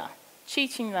scale,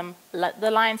 teaching them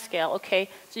the line scale, okay,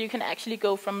 so you can actually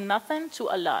go from nothing to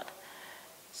a lot.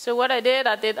 So what I did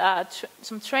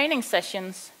some training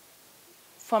sessions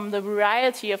from the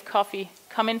variety of coffee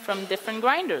coming from different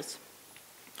grinders,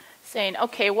 saying,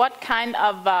 okay, what kind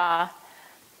of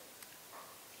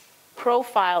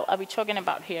profile are we talking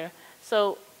about here?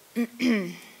 So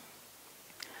I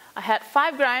had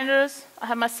 5 grinders, I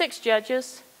had my 6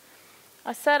 judges.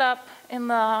 I set up in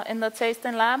the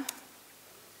tasting lab,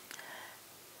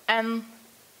 and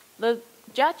the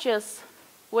judges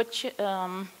were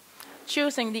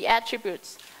choosing the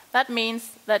attributes. That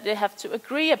means that they have to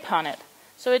agree upon it.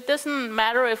 So it doesn't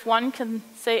matter if one can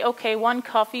say, okay, one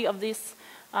coffee of these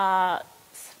 5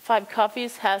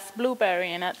 coffees has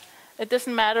blueberry in it. It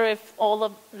doesn't matter if all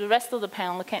of the rest of the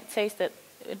panel can't taste it.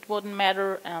 It wouldn't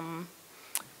matter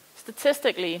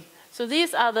statistically. So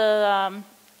these are the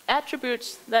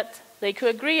attributes that they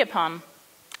could agree upon.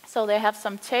 So they have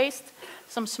some taste,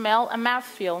 some smell, and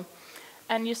mouthfeel.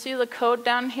 And you see the code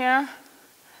down here?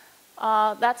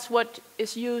 That's what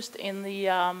is used in the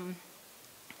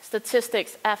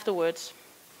statistics afterwards.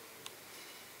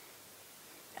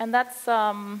 And that's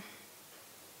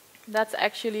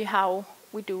actually how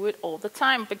we do it all the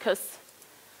time, because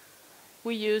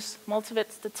we use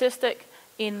multivariate statistic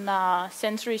in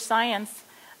sensory science.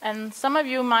 And some of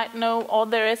you might know all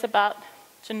there is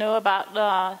to know about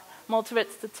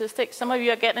multivariate statistics. Some of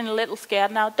you are getting a little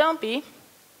scared now. Don't be.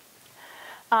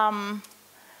 I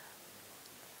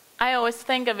always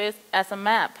think of it as a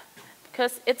map,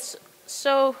 because it's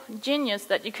so genius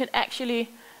that you can actually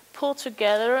pull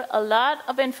together a lot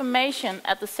of information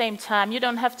at the same time. You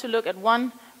don't have to look at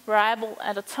one variable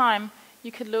at a time.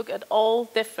 You could look at all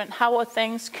different, how are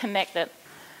things connected.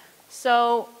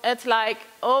 So it's like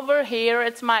over here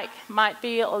it might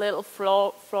be a little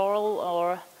floral,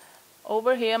 or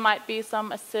over here might be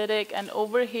some acidic, and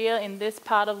over here in this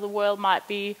part of the world might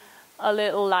be a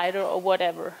little lighter or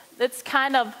whatever. It's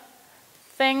kind of,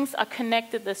 things are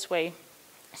connected this way.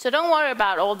 So don't worry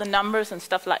about all the numbers and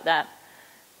stuff like that.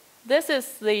 This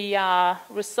is the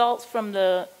results from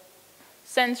the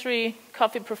Sensory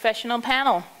Coffee Professional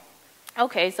panel.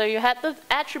 Okay, so you had the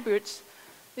attributes.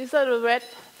 These are the red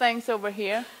things over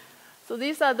here. So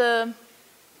these are the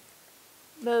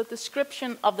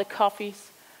description of the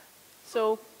coffees.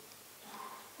 So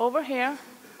over here,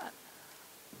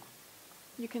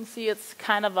 you can see it's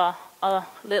kind of a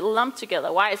little lump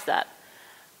together. Why is that?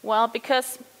 Well,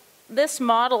 because this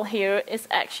model here is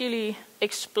actually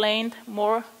explained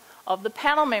more of the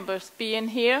panel members being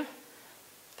here,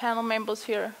 panel members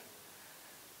here.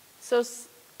 So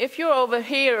if you're over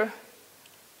here,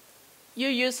 you're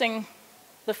using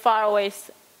the faraway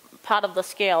part of the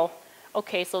scale.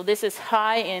 Okay, so this is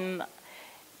high in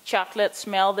chocolate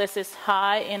smell, this is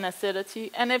high in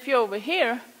acidity. And if you're over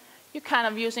here, you're kind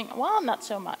of using, well, not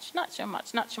so much, not so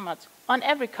much, not so much, on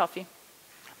every coffee.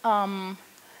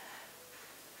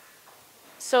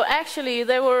 So actually,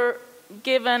 they were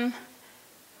given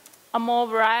a more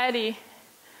variety,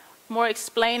 more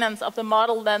explainance of the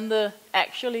model than the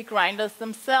actually grinders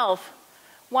themselves.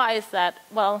 Why is that?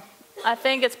 Well, I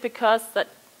think it's because that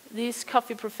these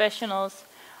coffee professionals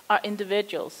are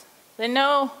individuals. They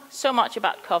know so much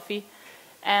about coffee,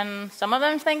 and some of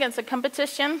them think it's a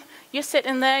competition. You sit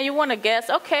in there, you want to guess,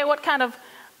 okay, what kind of,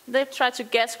 they try to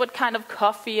guess what kind of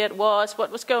coffee it was,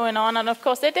 what was going on, and of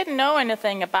course they didn't know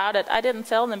anything about it. I didn't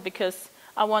tell them because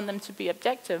I want them to be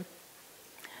objective.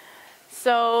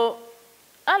 So,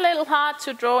 a little hard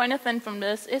to draw anything from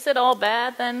this. Is it all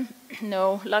bad then?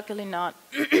 No, luckily not.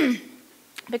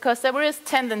 Because there is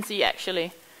tendency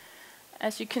actually.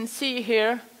 As you can see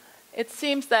here, it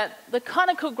seems that the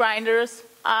conical grinders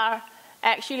are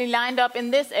actually lined up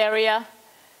in this area,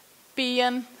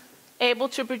 being able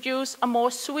to produce a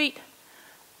more sweet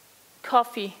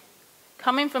coffee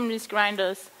coming from these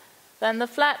grinders than the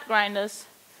flat grinders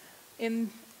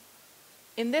in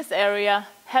this area,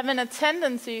 having a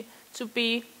tendency to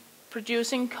be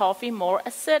producing coffee more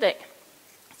acidic.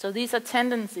 So these are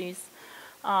tendencies.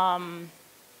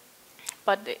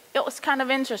 But it was kind of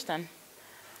interesting.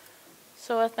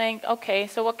 So I think, okay,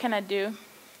 so what can I do?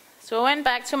 So I went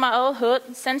back to my old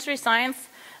hood, sensory science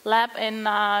lab in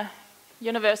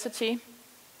university.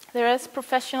 There is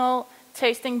professional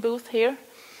tasting booth here.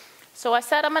 So I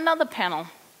set up another panel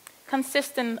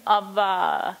consisting of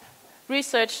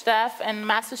research staff and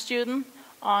master student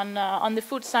on the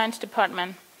food science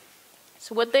department.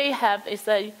 So what they have is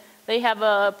that they have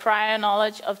a prior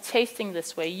knowledge of tasting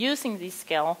this way, using these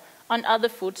scale on other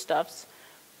foodstuffs.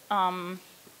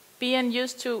 Being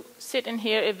used to sit in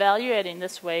here evaluating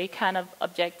this way, kind of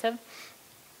objective,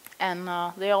 and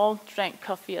they all drank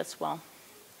coffee as well.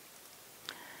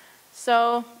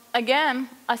 So again,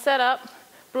 I set up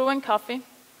brewing coffee.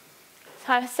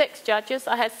 So I had 6 judges,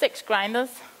 I had 6 grinders,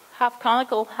 half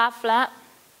conical, half flat.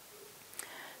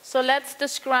 So let's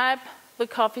describe the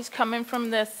coffees coming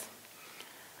from this.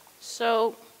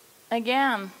 So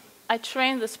again, I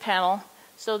trained this panel.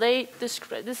 So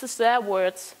this is their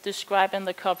words describing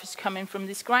the coffees coming from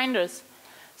these grinders.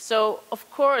 So of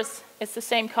course, it's the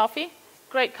same coffee,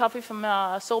 great coffee from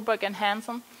Solberg and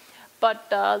Hansen, but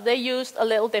they used a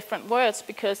little different words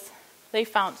because they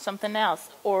found something else,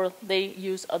 or they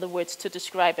use other words to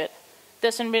describe it.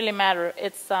 Doesn't really matter.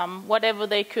 It's whatever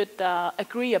they could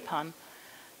agree upon.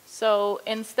 So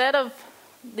instead of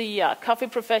the coffee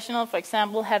professional, for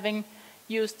example, having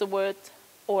used the word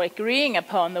or agreeing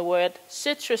upon the word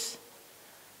citrus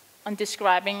on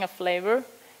describing a flavor,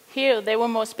 here they were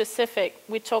more specific.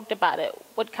 We talked about it.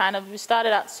 What kind of, we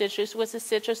started out citrus. Was it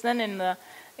citrus then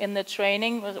in the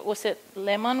training? Was it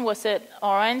lemon? Was it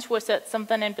orange? Was it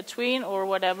something in between or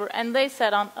whatever? And they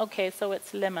said on, okay, so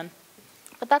it's lemon.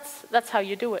 But that's how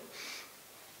you do it.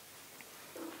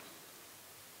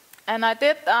 And I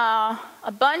did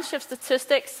a bunch of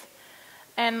statistics,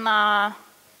 and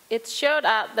it showed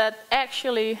out that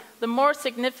actually the more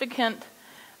significant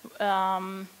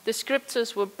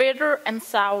descriptors were bitter and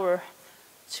sour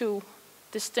to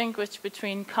distinguish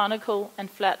between conical and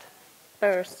flat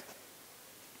burrs.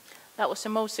 That was the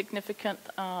most significant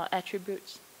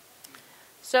attributes.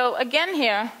 So again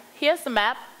here's the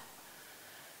map.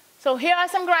 So here are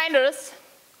some grinders.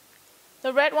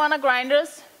 The red one are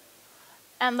grinders,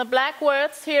 and the black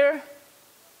words here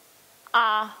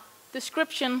are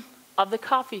description of the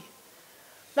coffee.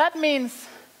 That means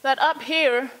that up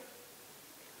here,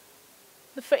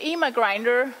 the Faima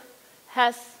grinder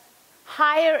has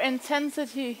higher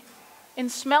intensity in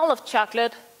smell of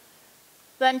chocolate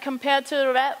than compared to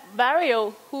the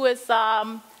Vario, who is,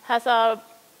 has a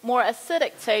more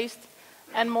acidic taste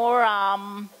and more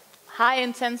high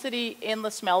intensity in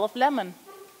the smell of lemon.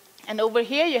 And over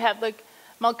here you have the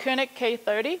Malkönig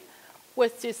K30,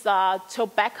 which is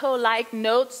tobacco-like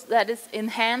notes that is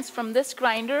enhanced from this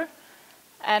grinder,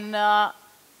 and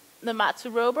the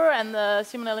Matsurober and the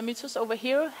Simonella Mitos over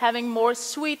here having more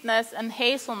sweetness and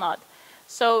hazelnut.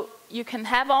 So you can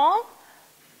have all.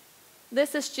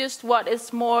 This is just what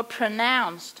is more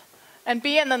pronounced. And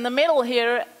being in the middle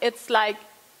here, it's like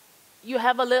you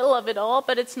have a little of it all,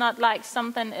 but it's not like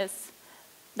something is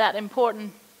that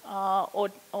important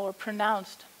or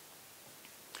pronounced.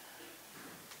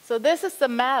 So this is the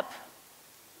map,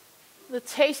 the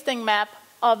tasting map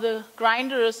of the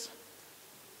grinders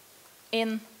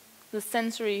in the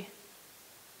sensory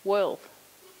world.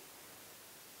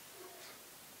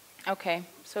 Okay,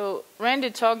 so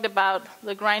Randy talked about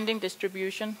the grinding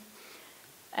distribution,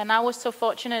 and I was so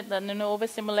fortunate that the Nova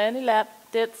Similarity Lab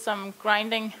did some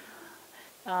grinding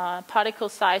particle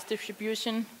size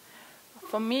distribution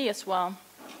for me as well.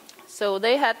 So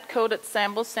they had coded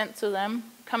samples sent to them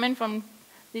coming from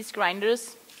these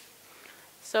grinders.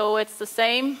 So it's the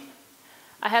same.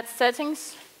 I had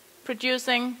settings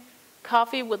producing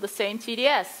coffee with the same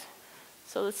TDS.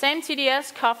 So the same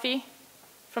TDS coffee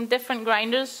from different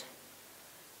grinders.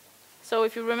 So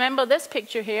if you remember this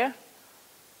picture here,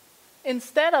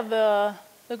 instead of the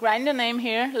grinder name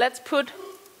here, let's put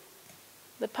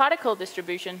the particle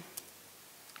distribution.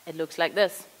 It looks like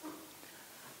this.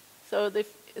 So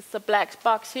it's the black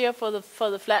box here for the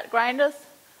flat grinders,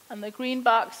 and the green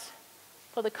box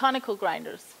for the conical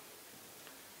grinders.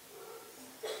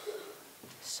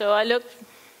 So I looked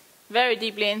very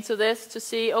deeply into this to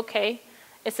see, okay,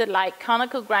 is it like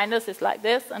conical grinders is like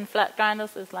this and flat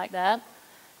grinders is like that?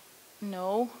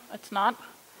 No, it's not.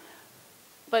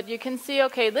 But you can see,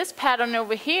 okay, this pattern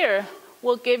over here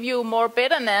will give you more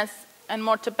bitterness and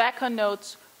more tobacco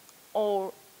notes,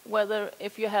 or whether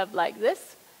if you have like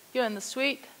this, you're in the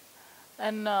sweet,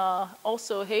 and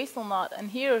also hazelnut,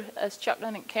 and here as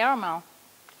chocolate and caramel.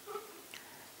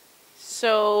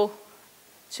 So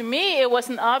to me, it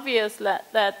wasn't obvious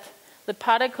that the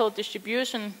particle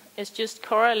distribution is just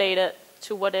correlated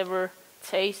to whatever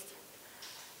taste.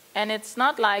 And it's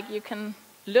not like you can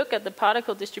look at the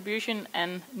particle distribution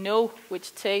and know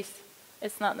which taste.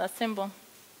 It's not that simple.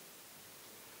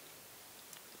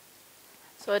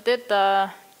 So I did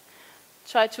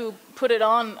try to put it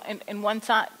on in one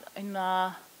time,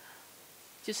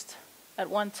 just at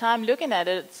one time, looking at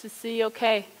it to see,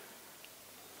 okay,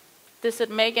 does it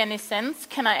make any sense?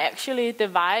 Can I actually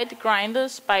divide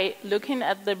grinders by looking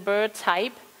at the burr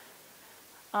type?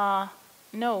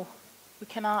 No, we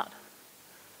cannot.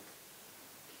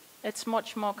 It's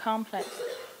much more complex.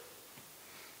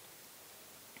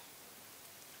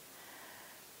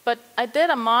 But I did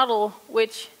a model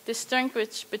which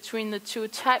distinguished between the two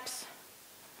types.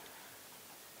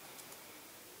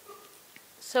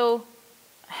 So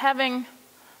having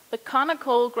the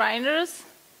conical grinders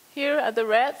here at the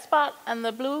red spot and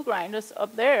the blue grinders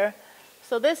up there.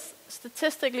 So this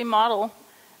statistically model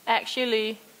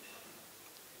actually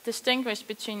distinguished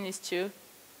between these two.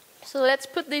 So let's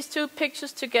put these two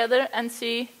pictures together and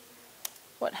see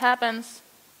what happens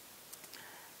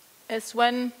is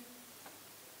when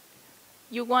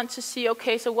you want to see,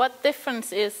 okay, so what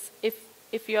difference is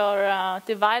if you're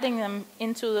dividing them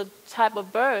into the type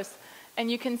of burrs.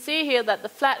 And you can see here that the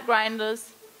flat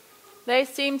grinders, they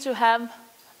seem to have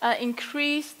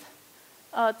increased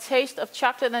taste of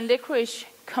chocolate and licorice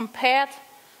compared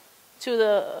to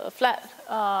the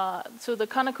to the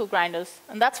conical grinders.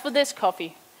 And that's for this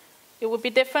coffee. It would be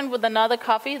different with another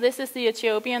coffee. This is the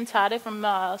Ethiopian Toddy from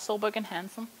Solberg and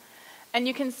Hansen. And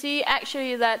you can see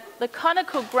actually that the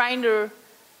conical grinder,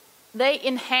 they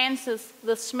enhances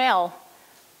the smell.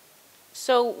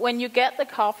 So when you get the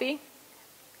coffee,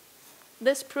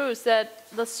 this proves that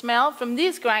the smell from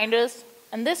these grinders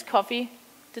and this coffee,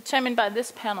 determined by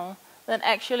this panel, that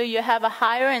actually you have a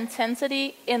higher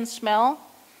intensity in smell,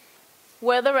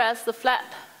 whereas the flat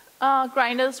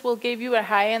grinders will give you a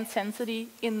higher intensity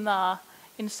in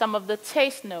some of the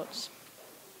taste notes.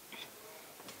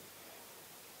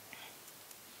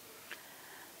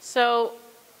 So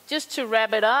just to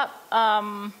wrap it up,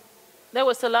 there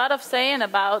was a lot of saying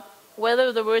about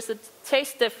whether there was a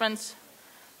taste difference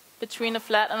between a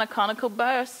flat and a conical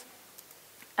burrs.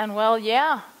 And well,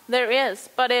 yeah, there is,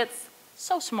 but it's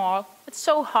so small, it's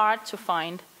so hard to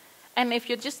find. And if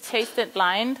you just taste it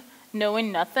blind,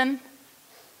 knowing nothing,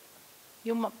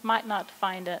 you might not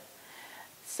find it.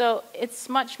 So it's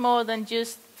much more than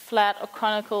just flat or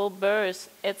conical burrs,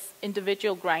 it's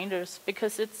individual grinders,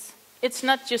 because it's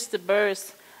not just the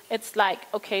burrs. It's like,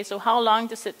 okay, so how long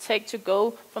does it take to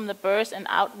go from the burrs and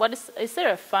out? What is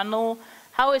there a funnel?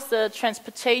 How is the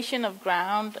transportation of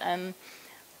ground? And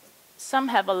some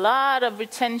have a lot of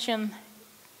retention,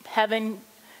 having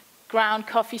ground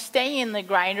coffee stay in the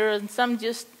grinder, and some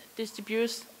just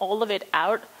distributes all of it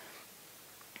out.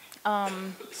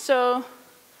 So,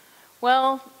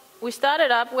 well, we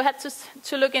started up, we had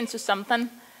to look into something.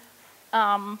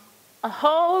 A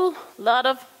whole lot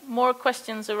of more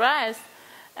questions arise,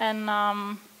 and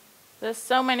there's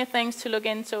so many things to look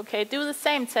into. Okay, do the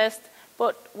same test,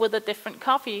 but with a different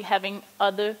coffee, having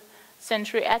other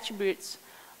sensory attributes.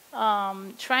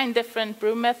 Trying different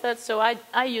brew methods. So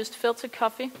I used filtered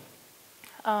coffee.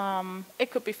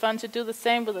 It could be fun to do the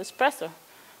same with espresso.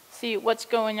 See what's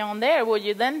going on there. Will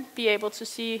you then be able to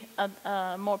see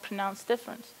a more pronounced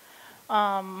difference?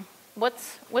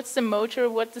 What's the motor?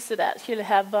 What does it actually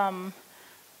have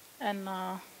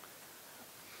an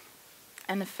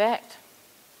effect?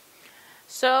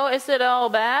 So is it all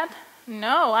bad?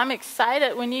 No, I'm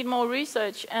excited. We need more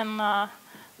research, and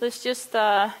let's just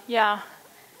yeah.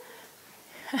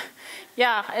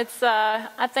 Yeah, it's.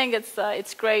 I think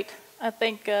it's great. I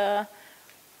think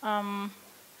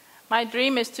my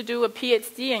dream is to do a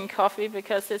PhD in coffee,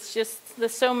 because it's just,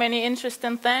 there's so many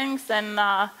interesting things and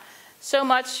so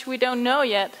much we don't know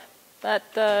yet. But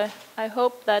I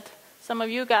hope that some of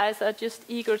you guys are just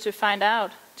eager to find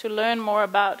out, to learn more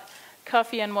about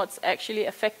coffee and what's actually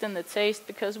affecting the taste,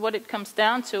 because what it comes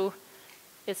down to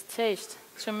is taste,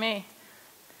 to me.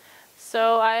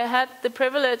 So I had the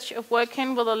privilege of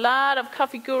working with a lot of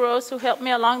coffee gurus who helped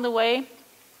me along the way,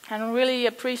 and really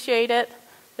appreciate it.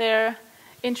 They're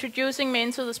introducing me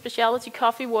into the specialty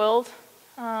coffee world.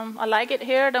 I like it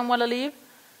here, I don't want to leave.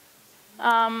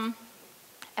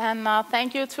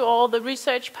 Thank you to all the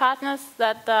research partners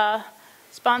that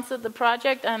sponsored the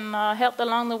project and helped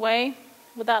along the way.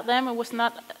 Without them, it was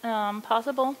not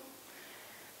possible.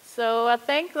 So I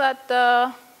think that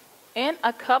in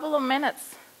a couple of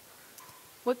minutes,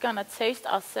 we're going to taste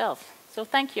ourselves. So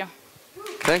thank you.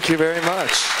 Thank you very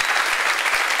much.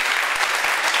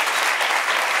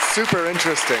 Super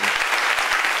interesting.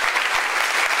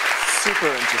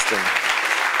 Super interesting.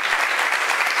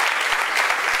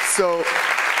 So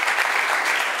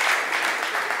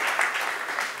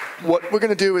what we're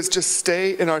going to do is just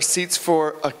stay in our seats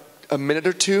for a minute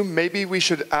or two. Maybe we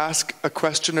should ask a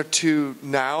question or two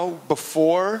now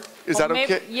before. Is that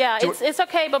maybe, okay? Yeah, it's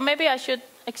okay, but maybe I should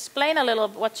explain a little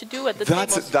what to do at the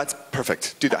tables. That's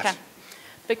perfect. Do that. Okay.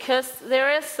 Because there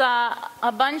is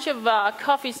a bunch of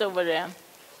coffees over there.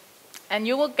 And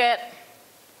you will get,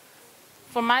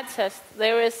 for my test,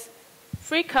 there is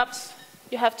 3 cups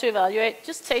you have to evaluate.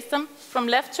 Just taste them from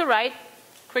left to right,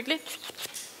 quickly.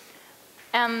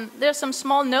 And there's some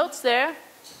small notes there.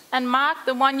 And mark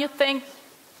the one you think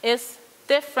is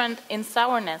different in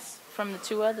sourness from the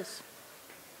 2 others.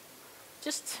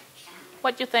 Just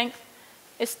what you think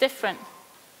is different.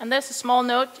 And there's a small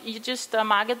note, you just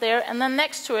mark it there. And then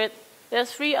next to it,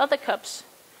 there's 3 other cups.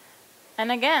 And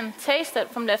again, taste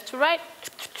it from left to right.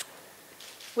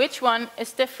 Which one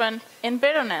is different in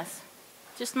bitterness?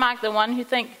 Just mark the one you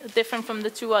think is different from the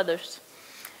 2 others.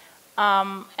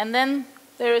 And then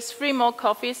there is 3 more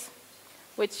coffees,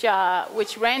 which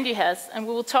Randy has, and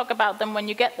we will talk about them when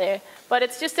you get there. But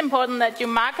it's just important that you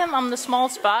mark them on the small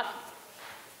spot.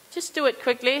 Just do it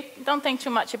quickly. Don't think too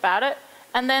much about it.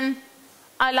 And then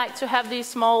I like to have these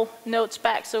small notes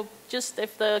back, so just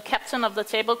if the captain of the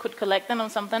table could collect them or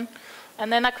something,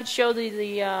 and then I could show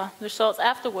the results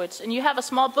afterwards. And you have a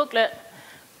small booklet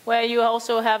where you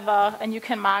also have, and you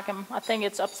can mark them. I think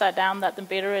it's upside down that the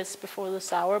bitter is before the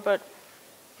sour, but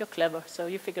you're clever, so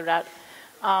you figure it out.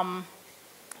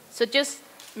 So just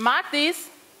mark these,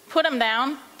 put them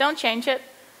down, don't change it.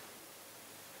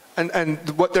 And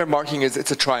what they're marking is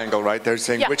it's a triangle, right? They're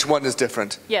saying which one is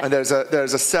different. Yeah. And there's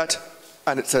a set,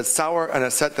 and it says sour, and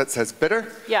a set that says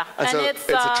bitter. Yeah. And so it's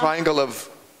a triangle of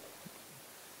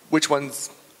which one's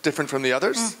different from the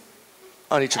others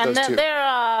on each of those 2. And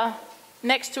they're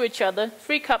next to each other.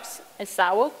 3 cups is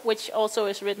sour, which also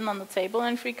is written on the table,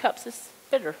 and 3 cups is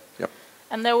bitter. Yep.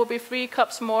 And there will be 3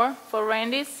 cups more for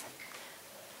Randy's.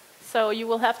 So you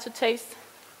will have to taste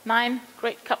 9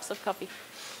 great cups of coffee.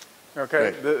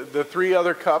 Okay, the 3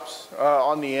 other cups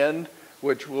on the end,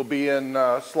 which will be in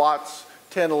slots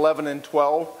 10, 11, and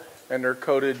 12, and they're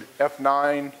coded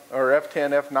F9, or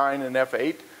F10, F9, and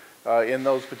F8 in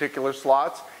those particular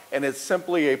slots. And it's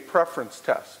simply a preference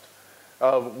test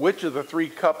of which of the 3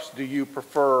 cups do you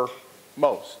prefer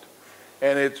most.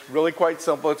 And it's really quite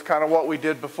simple. It's kind of what we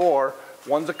did before.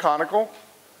 One's a conical,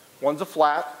 one's a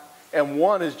flat, and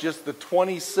one is just the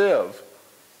 20 sieve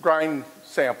grind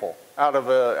sample out of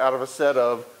a set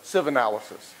of sieve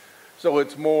analysis. So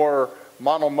it's more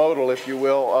monomodal, if you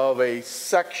will, of a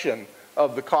section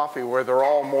of the coffee where they're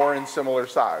all more in similar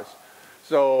size.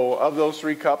 So of those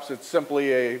 3 cups, it's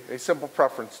simply a simple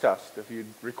preference test if you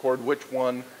record which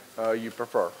one you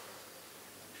prefer.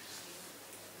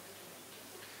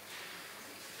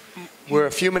 We're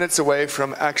a few minutes away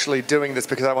from actually doing this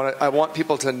because I want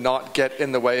people to not get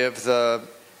in the way of the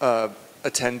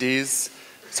attendees,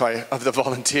 of the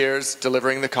volunteers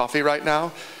delivering the coffee right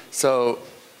now. So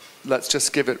let's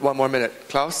just give it one more minute.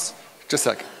 Klaus, just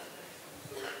a sec.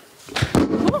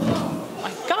 Oh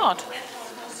my God.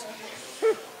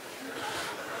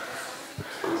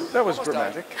 That was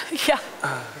dramatic. Yeah.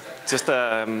 Just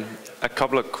a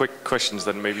couple of quick questions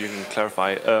that maybe you can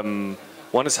clarify.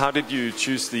 One is, how did you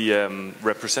choose the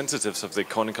representatives of the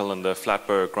conical and the flat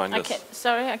burr grinders?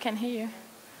 Sorry, I can't hear you.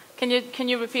 Can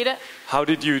you repeat it? How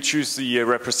did you choose the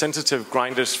representative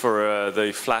grinders for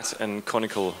the flat and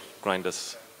conical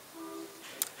grinders?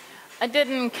 I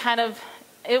didn't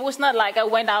it was not like I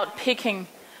went out picking,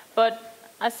 but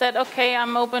I said, okay,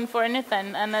 I'm open for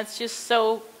anything, and it's just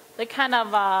so they kind of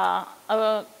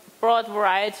broad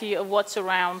variety of what's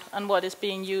around and what is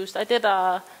being used. I did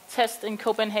a test in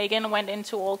Copenhagen, went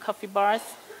into all coffee bars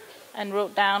and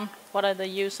wrote down what are they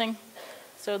using.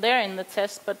 So they're in the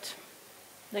test, but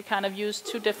they kind of use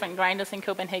 2 different grinders in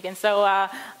Copenhagen. So I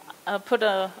put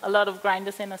a lot of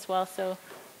grinders in as well. So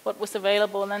what was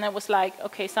available, and then it was like,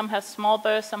 okay, some have small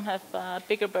burrs, some have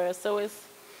bigger burrs. So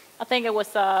I think it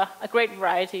was a great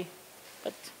variety.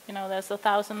 But you know, there's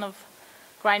 1,000 of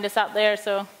grinders out there,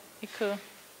 so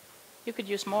you could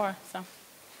use more. So.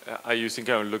 Are you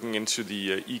thinking of looking into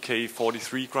the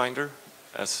EK43 grinder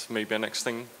as maybe a next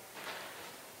thing?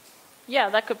 Yeah,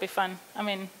 that could be fun. I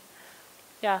mean,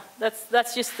 yeah,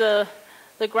 that's just the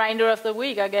grinder of the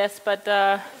week, I guess. But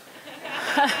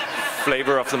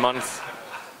flavor of the month.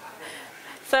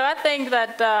 So I think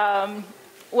that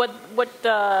what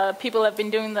people have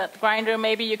been doing that grinder,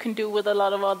 maybe you can do with a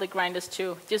lot of other grinders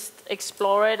too. Just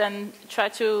explore it and try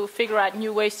to figure out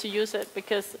new ways to use it,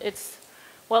 because it's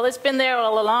been there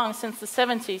all along since the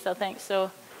 70s, I think.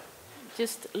 So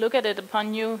just look at it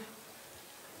upon new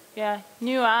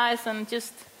eyes and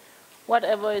just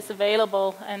whatever is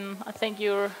available. And I think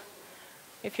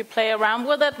if you play around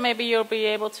with it, maybe you'll be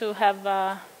able to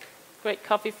have great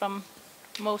coffee from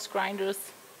most grinders.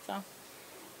 So.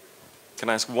 Can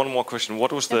I ask one more question?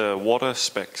 What was the water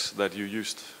specs that you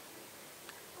used?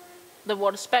 The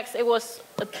water specs, it was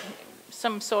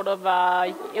some sort of,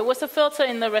 it was a filter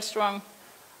in the restaurant.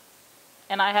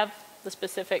 And I have the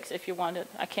specifics if you want it.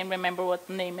 I can't remember what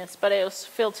the name is, but it was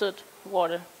filtered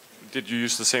water. Did you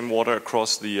use the same water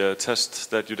across the test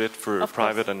that you did for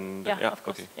private and? Yeah, of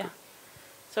course. Okay. Yeah.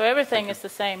 So everything is the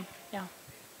same. Yeah.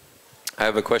 I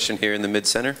have a question here in the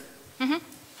mid-center. Mm-hmm.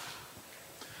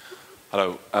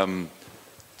 Hello.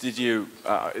 Did you?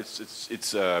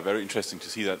 It's very interesting to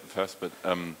see that first. But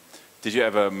did you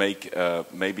ever make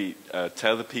maybe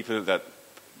tell the people that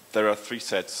there are 3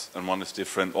 sets and one is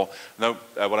different? Or no,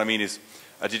 what I mean is,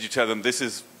 did you tell them this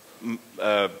is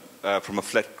from a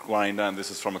flat grinder and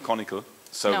this is from a conical,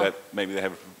 so that maybe they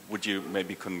have? Would you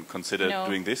maybe consider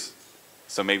doing this?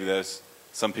 So maybe there's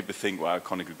some people think, well, a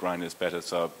conical grinder is better,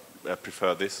 so I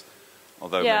prefer this.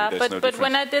 Although yeah, maybe there's no but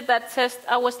when I did that test,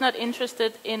 I was not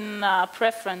interested in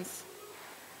preference,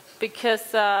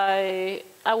 because I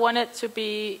wanted to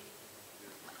be.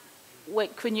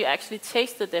 Wait, can you actually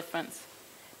taste the difference?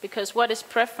 Because what is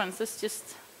preference? It's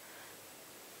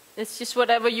just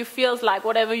whatever you feel like,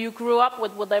 whatever you grew up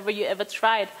with, whatever you ever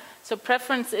tried. So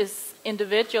preference is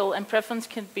individual, and preference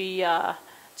can be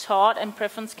taught, and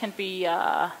preference can be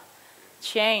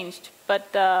changed. But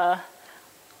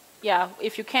yeah,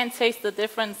 if you can't taste the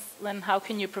difference, then how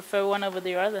can you prefer one over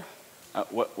the other?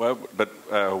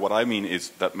 What I mean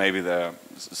is that maybe there are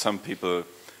some people.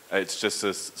 It's just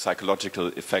a psychological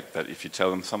effect that if you tell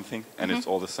them something and it's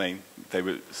all the same, they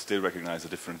will still recognize the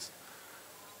difference.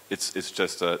 It's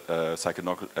just a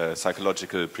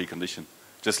psychological precondition.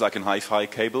 Just like in hi-fi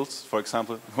cables, for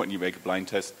example, when you make a blind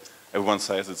test, everyone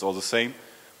says it's all the same.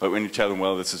 But when you tell them,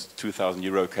 well, this is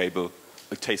 €2,000 cable,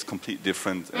 it tastes completely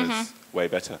different and it's way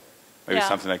better. Maybe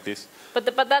something like this. But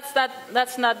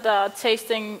that's not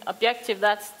tasting objective.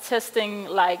 That's testing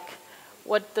like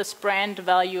what this brand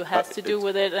value has to do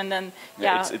with it, and then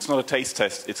it's not a taste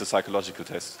test; it's a psychological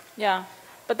test. Yeah,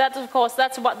 but that, of course,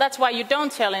 that's why you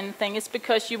don't tell anything. It's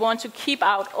because you want to keep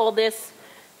out all this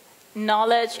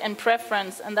knowledge and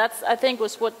preference, and that's, I think,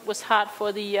 was what was hard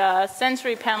for the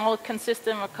sensory panel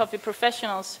consisting of coffee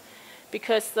professionals,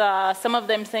 because some of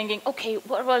them thinking, okay,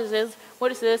 what is this?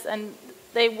 What is this? And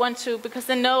they want to, because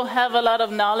they have a lot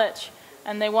of knowledge,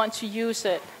 and they want to use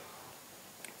it.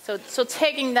 So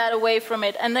taking that away from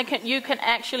it, and then you can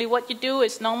actually, what you do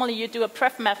is normally you do a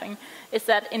pref mapping, is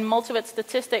that in multivariate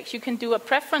statistics you can do a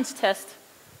preference test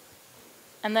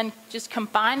and then just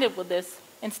combine it with this.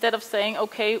 Instead of saying,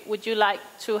 okay, would you like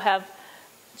to have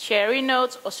cherry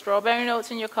notes or strawberry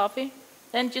notes in your coffee?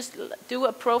 Then just do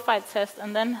a profile test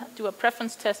and then do a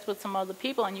preference test with some other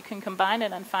people, and you can combine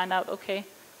it and find out, okay,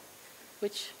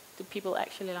 which do people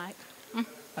actually like.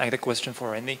 I had a question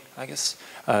for Randy, I guess.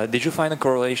 Did you find a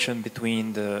correlation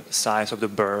between the size of the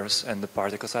burrs and the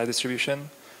particle size distribution?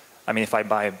 I mean, if I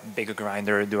buy a bigger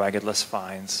grinder, do I get less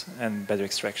fines and better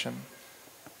extraction?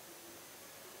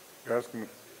 You're asking me?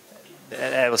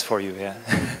 That was for you, yeah.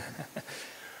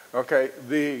 Okay,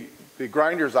 the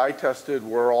grinders I tested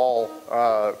were all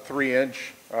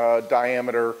 3-inch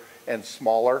diameter and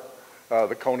smaller.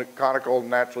 The conical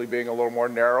naturally being a little more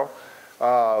narrow.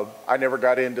 I never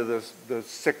got into the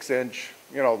 6-inch,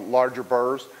 larger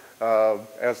burrs.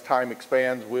 As time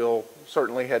expands, we'll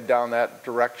certainly head down that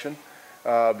direction,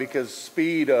 because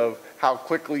speed of how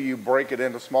quickly you break it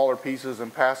into smaller pieces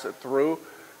and pass it through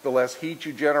the less heat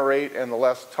you generate and the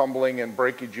less tumbling and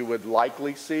breakage you would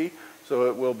likely see. So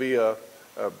it will be a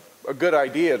good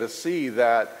idea to see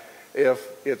that if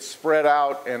it's spread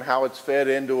out and how it's fed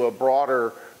into a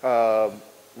broader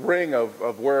ring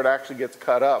of where it actually gets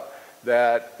cut up,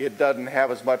 that it doesn't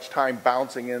have as much time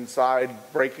bouncing inside,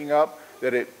 breaking up,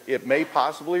 that it may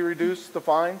possibly reduce the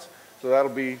fines. So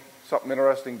that'll be something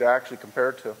interesting to actually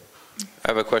compare to. I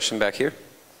have a question back here.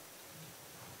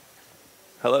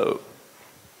 Hello.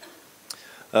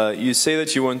 You say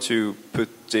that you want to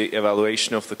put the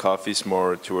evaluation of the coffees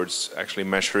more towards actually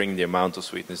measuring the amount of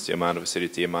sweetness, the amount of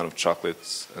acidity, the amount of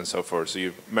chocolates, and so forth. So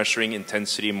you're measuring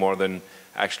intensity more than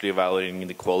actually evaluating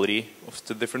the quality of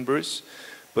the different brews.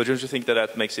 But don't you think that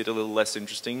that makes it a little less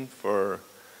interesting for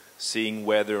seeing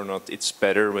whether or not it's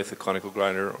better with a conical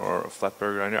grinder or a flat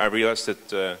burr grinder? I realized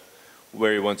that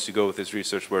where you want to go with this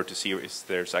research were to see if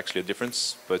there's actually a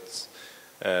difference, but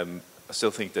I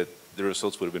still think that the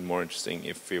results would have been more interesting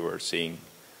if we were seeing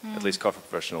at least coffee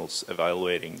professionals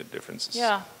evaluating the differences.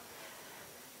 Yeah.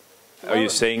 Are you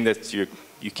saying that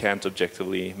you can't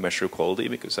objectively measure quality?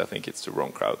 Because I think it's the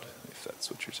wrong crowd, if that's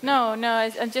what you're saying. No,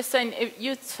 I'm just saying, if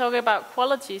you talk about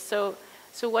quality, so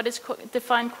what is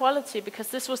defined quality? Because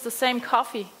this was the same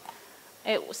coffee,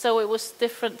 so it was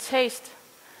different taste.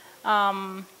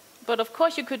 But of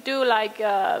course you could do like,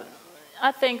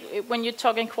 I think when you're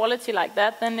talking quality like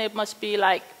that, then it must be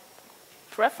like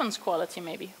preference quality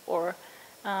maybe, or...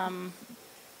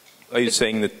 Are you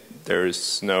saying that there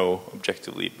is no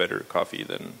objectively better coffee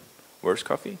than worse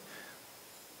coffee?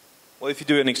 Well, if you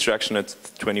do an extraction at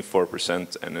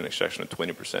 24% and an extraction at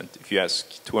 20%, if you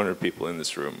ask 200 people in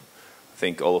this room, I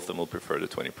think all of them will prefer the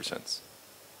 20%.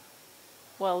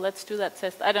 Well, let's do that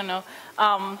test. I don't know.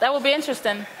 That would be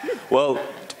interesting. Well,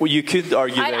 you could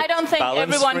argue that I don't think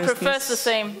balance, everyone prefers the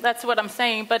same. That's what I'm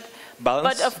saying. But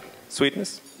balance,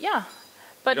 sweetness? Yeah.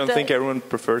 But you don't think everyone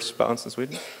prefers balance and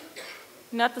sweetness?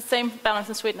 Not the same balance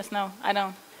and sweetness, no, I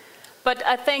don't. But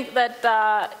I think that,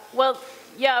 well,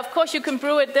 yeah, of course you can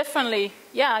brew it differently.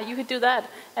 Yeah, you could do that.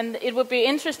 And it would be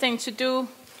interesting to do,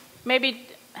 maybe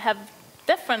have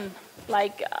different,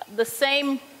 like the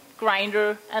same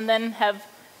grinder and then have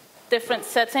different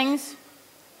settings,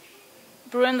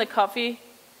 brew in the coffee,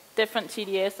 different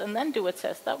TDS, and then do a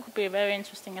test. That would be very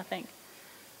interesting, I think.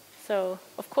 So,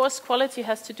 of course, quality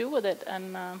has to do with it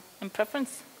and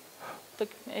preference.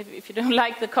 If you don't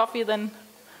like the coffee, then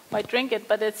why drink it?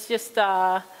 But it's just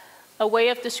a way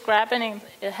of describing it.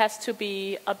 It has to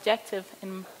be objective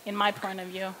in my point of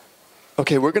view.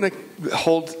 Okay, we're going to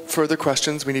hold further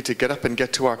questions. We need to get up and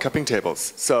get to our cupping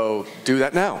tables. So do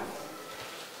that now.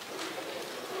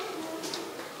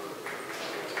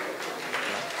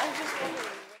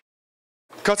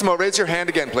 Cosimo, raise your hand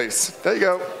again, please. There you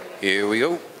go. Here we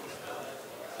go.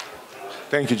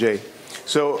 Thank you, Jay.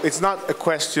 So it's not a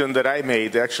question that I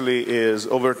made. Actually, is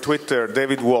over Twitter,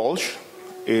 David Walsh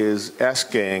is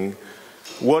asking,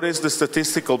 what is the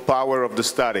statistical power of the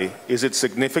study? Is it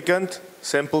significant?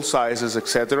 Sample sizes,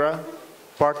 etc.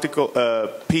 Particle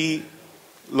P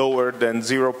lower than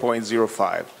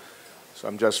 0.05. So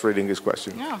I'm just reading this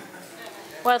question. Yeah.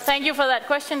 Well, thank you for that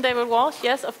question, David Walsh.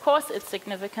 Yes, of course it's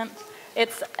significant.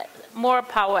 It's more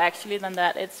power actually than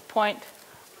that. It's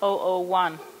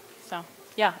 0.001. So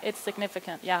yeah, it's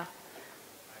significant. Yeah.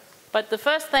 But the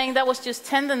first thing, that was just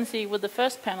tendency with the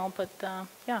first panel. But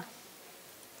yeah,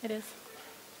 it is.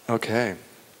 Okay.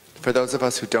 For those of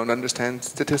us who don't understand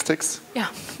statistics? Yeah,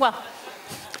 well.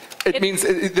 It means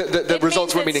the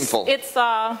results were meaningful. It's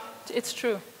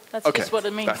true. That's okay. just what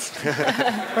it means.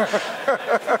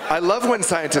 I love when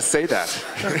scientists say that.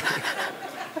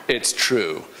 It's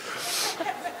true.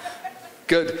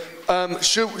 Good.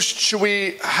 Should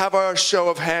we have our show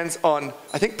of hands on,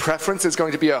 I think preference is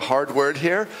going to be a hard word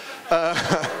here.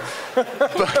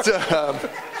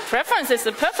 Preference is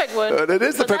the perfect word. It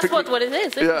is the perfect word. That's what it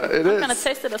is, isn't yeah, it? I'm going to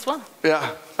taste it as well.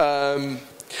 Yeah.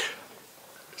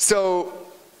 So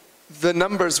the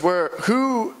numbers were,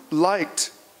 who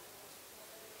liked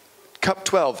Cup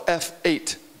 12,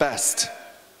 F8 best?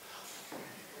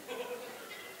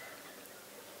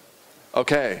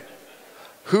 Okay.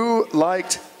 Who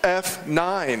liked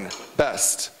F9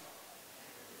 best?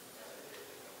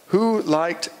 Who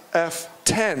liked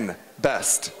F10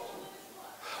 best?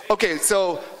 Okay,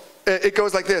 so it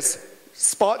goes like this.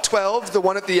 Spot 12, the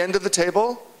one at the end of the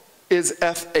table, is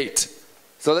F8.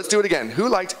 So let's do it again. Who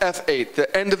liked F8,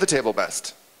 the end of the table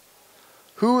best?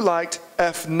 Who liked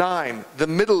F9, the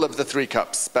middle of the three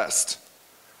cups best?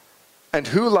 And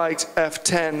who liked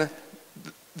F10,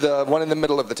 the one in the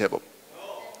middle of the table?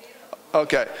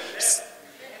 Okay.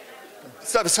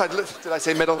 Sorry, did I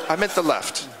say middle? I meant the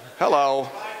left. Hello.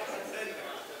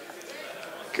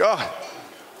 God.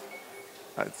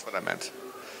 That's what I meant.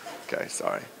 Okay,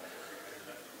 sorry.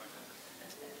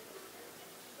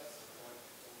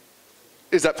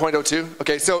 Is that 0.02?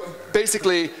 Okay, so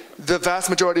basically, the vast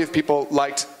majority of people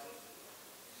liked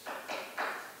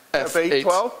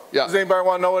F812? Yeah. Does anybody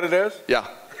want to know what it is? Yeah.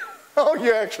 Oh,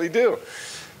 you actually do.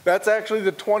 That's actually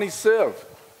the 20 sieve.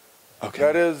 Okay.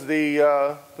 That is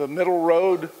the middle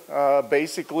road,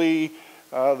 basically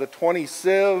the 20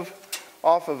 sieve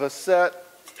off of a set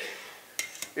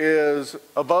is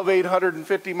above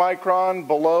 850 micron,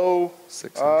 below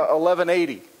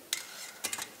 1180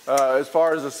 as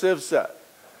far as a sieve set.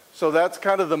 So that's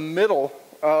kind of the middle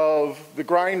of the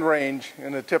grind range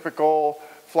in a typical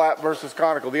flat versus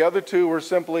conical. The other two were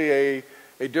simply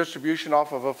a distribution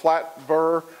off of a flat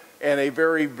burr and a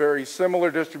very, very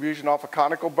similar distribution off a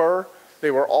conical burr.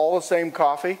 They were all the same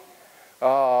coffee.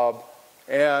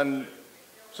 And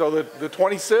so the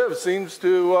 20 sieve seems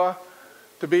to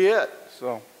be it.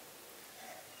 So.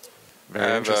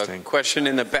 Very interesting. I have a question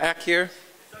in the back here.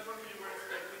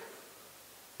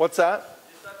 What's that?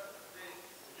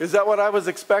 Is that what I was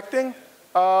expecting?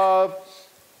 I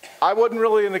wasn't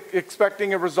really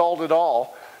expecting a result at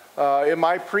all. In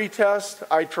my pre-test,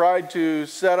 I tried to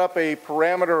set up a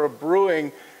parameter of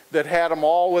brewing that had them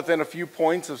all within a few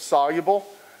points of soluble.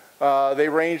 They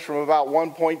ranged from about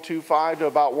 1.25 to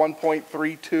about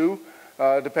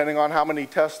 1.32, depending on how many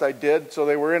tests I did. So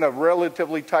they were in a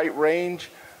relatively tight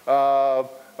range of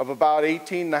about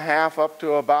 18.5 up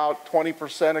to about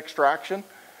 20% extraction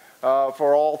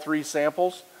for all three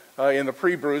samples. In the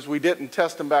pre-brews, we didn't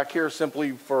test them back here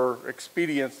simply for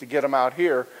expedience to get them out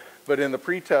here, but in the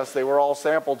pre-test they were all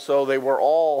sampled, so they were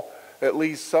all at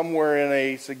least somewhere in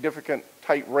a significant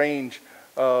tight range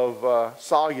of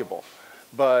soluble.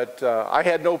 But I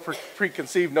had no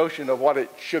preconceived notion of what it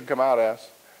should come out as.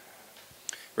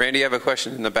 Randy, you have a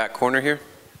question in the back corner here?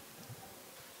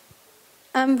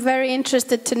 I'm very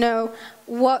interested to know,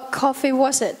 what coffee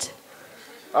was it?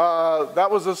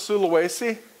 That was a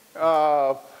Sulawesi.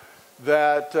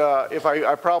 That if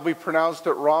I probably pronounced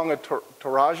it wrong, a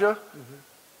Toraja,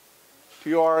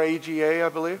 T-U-R-A-G-A, I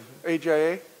believe,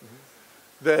 A-J-A,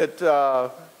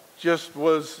 that just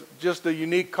was just a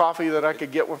unique coffee that I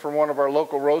could get from one of our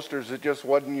local roasters. It just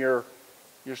wasn't your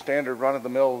standard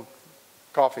run-of-the-mill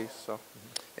coffee. So.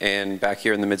 And back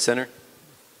here in the mid-center?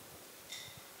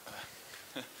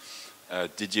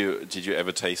 Did you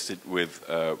ever taste it with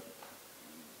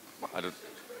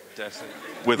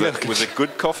with a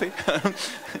good coffee?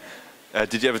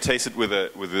 Did you ever taste it with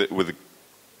a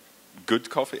good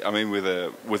coffee? I mean, with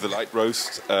a light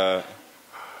roast.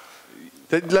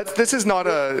 This is not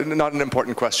an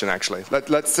important question, actually.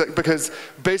 Because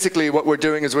basically what we're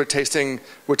doing is we're tasting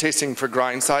for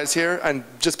grind size here, and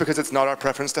just because it's not our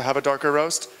preference to have a darker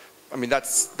roast, I mean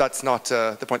that's not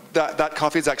the point. That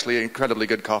coffee is actually incredibly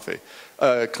good coffee,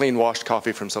 clean washed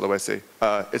coffee from Sulawesi.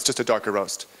 It's just a darker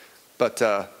roast, but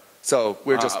so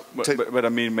we're just. But I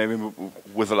mean, maybe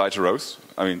with a lighter roast.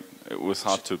 I mean, it was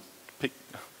hard to pick.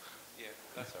 Yeah,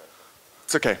 that's all right.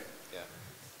 It's okay. Yeah,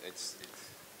 it's.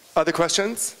 Other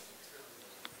questions?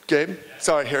 Gabe?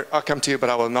 Sorry, here, I'll come to you, but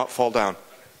I will not fall down.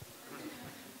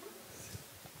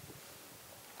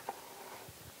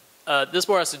 This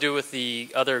more has to do with the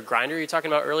other grinder you're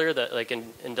talking about earlier, that like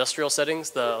in industrial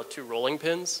settings, the 2 rolling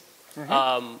pins.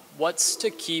 Mm-hmm. What's to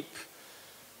keep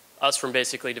us from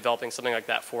basically developing something like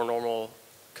that for normal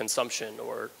consumption?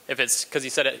 Or if it's, because you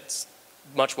said it's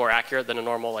much more accurate than a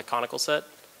normal like conical set?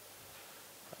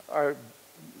 I'm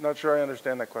not sure I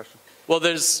understand that question. Well,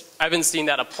 I haven't seen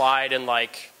that applied in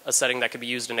like a setting that could be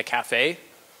used in a cafe.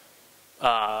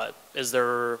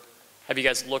 Have you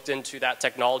guys looked into that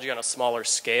technology on a smaller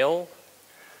scale,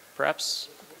 perhaps?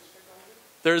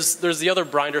 There's the other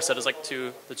grinder set is like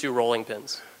the 2 rolling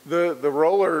pins. The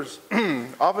rollers,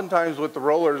 oftentimes with the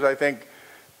rollers, I think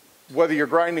whether you're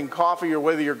grinding coffee or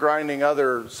whether you're grinding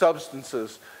other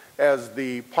substances, as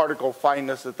the particle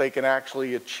fineness that they can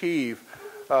actually achieve,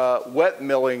 wet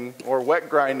milling or wet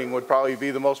grinding would probably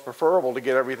be the most preferable to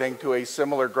get everything to a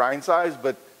similar grind size,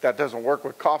 but that doesn't work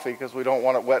with coffee because we don't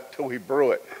want it wet till we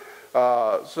brew it.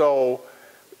 So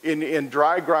in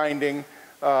dry grinding,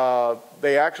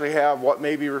 they actually have what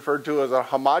may be referred to as a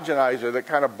homogenizer that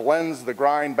kind of blends the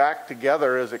grind back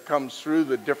together as it comes through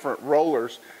the different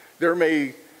rollers. There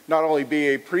may not only be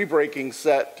a pre-breaking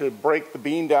set to break the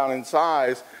bean down in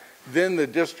size, then the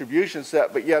distribution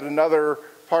set, but yet another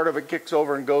part of it kicks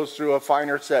over and goes through a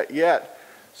finer set yet.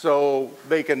 So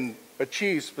they can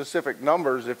achieve specific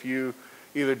numbers if you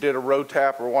either did a row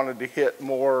tap or wanted to hit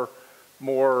more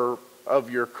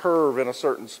of your curve in a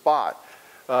certain spot.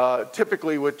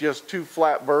 Typically with just 2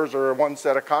 flat burrs or 1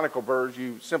 set of conical burrs,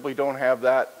 you simply don't have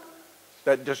that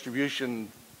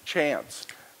distribution chance.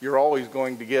 You're always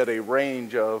going to get a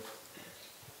range of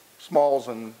smalls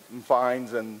and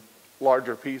fines and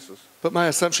larger pieces. But my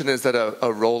assumption is that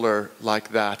a roller like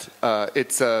that,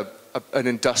 it's an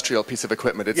industrial piece of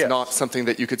equipment. It's not something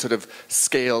that you could sort of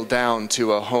scale down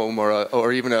to a home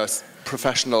or even a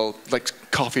professional like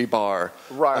coffee bar.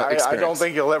 Right. I don't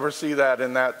think you'll ever see that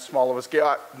in that small of a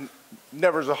scale.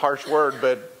 Never is a harsh word,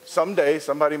 but someday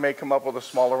somebody may come up with a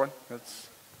smaller one.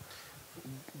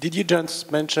 Did you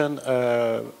just mention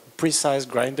a precise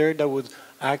grinder that would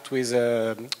act with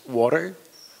water?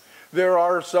 There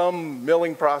are some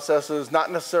milling processes,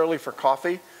 not necessarily for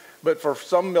coffee, but for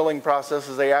some milling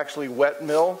processes, they actually wet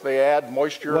mill. They add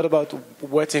moisture. What about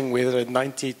wetting with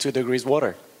 92 degrees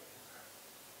water?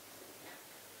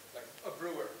 Like a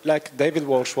brewer. Like David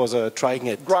Walsh was trying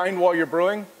it. Grind while you're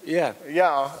brewing? Yeah.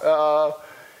 Yeah.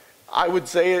 I would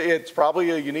say it's probably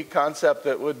a unique concept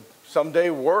that would someday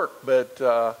work, but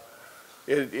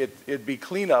it'd be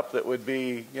cleanup that would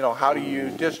be, how do you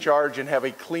discharge and have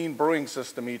a clean brewing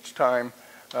system each time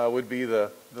would be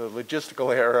the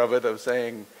logistical error of it, of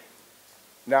saying,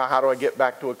 now how do I get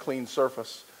back to a clean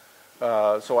surface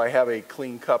so I have a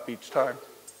clean cup each time.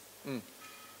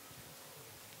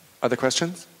 Other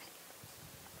questions?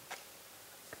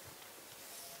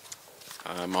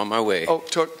 I'm on my way. Oh,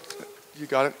 you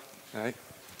got it. All right.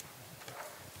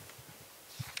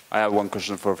 I have one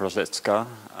question for Francisca.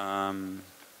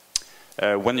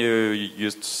 When you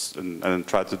used and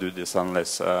tried to do this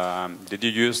analysis, did you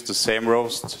use the same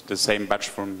roast, the same batch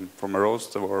from a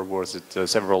roast, or was it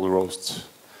several roasts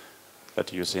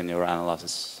that you use in your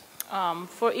analysis?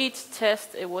 For each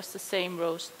test, it was the same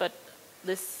roast, but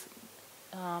this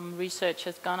research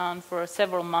has gone on for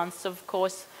several months. Of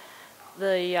course,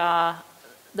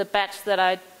 the batch that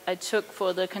I took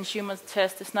for the consumer's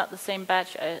test is not the same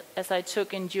batch as I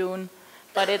took in June,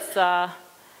 but it's,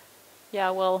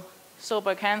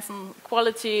 Soberg Hansen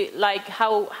quality, like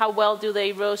how well do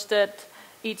they roast it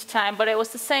each time, but it was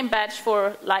the same batch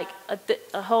for like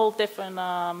a whole different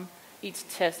each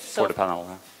test. For the panel,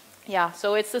 huh? Yeah,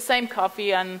 so it's the same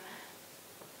coffee and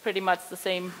pretty much the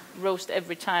same roast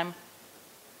every time,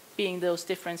 being those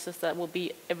differences that will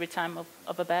be every time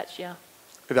of a batch, yeah.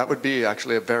 That would be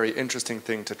actually a very interesting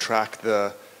thing to track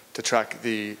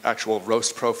the actual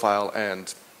roast profile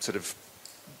and sort of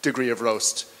degree of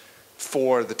roast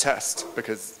for the test,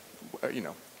 because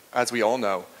as we all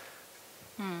know,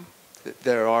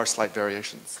 there are slight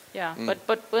variations. Yeah,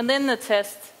 but within the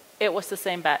test, it was the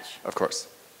same batch. Of course.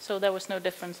 So there was no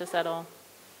differences at all.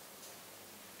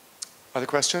 Other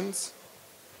questions?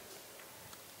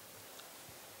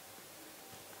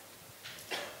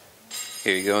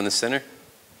 Here you go in the center.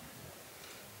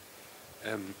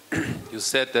 You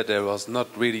said that there was not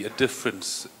really a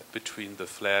difference between the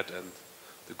flat and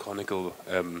the conical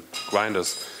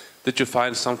grinders. Did you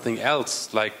find something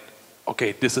else, like,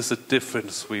 okay, this is a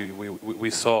difference we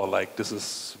saw, like this is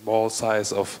small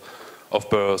size of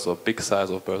burrs or big size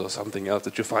of burrs or something else?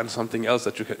 Did you find something else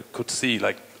that you could see,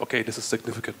 like, okay, this is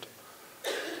significant?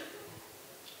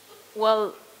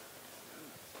 Well,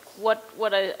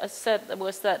 what I said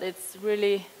was that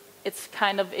it's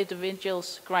kind of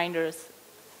individuals grinders.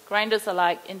 Grinders are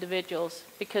like individuals,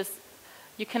 because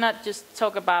you cannot just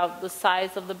talk about the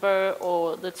size of the burr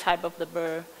or the type of the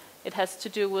burr. It has to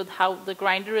do with how the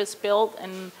grinder is built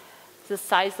and the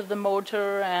size of the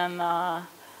motor and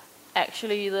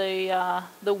actually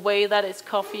the way that its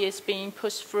coffee is being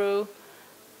pushed through,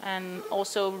 and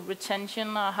also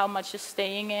retention, how much is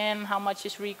staying in, how much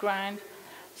is regrind.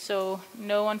 So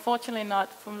no, unfortunately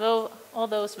not. From all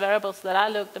those variables that I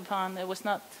looked upon, it was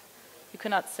not, you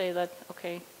could not say that,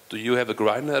 okay. Do you have a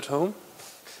grinder at home?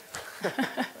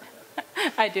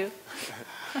 I do.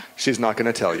 She's not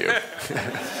going to tell you.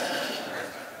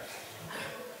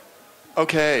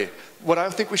 Okay, what I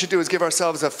think we should do is give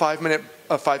ourselves a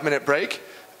 5-minute break.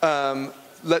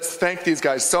 Let's thank these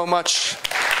guys so much.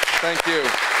 Thank you.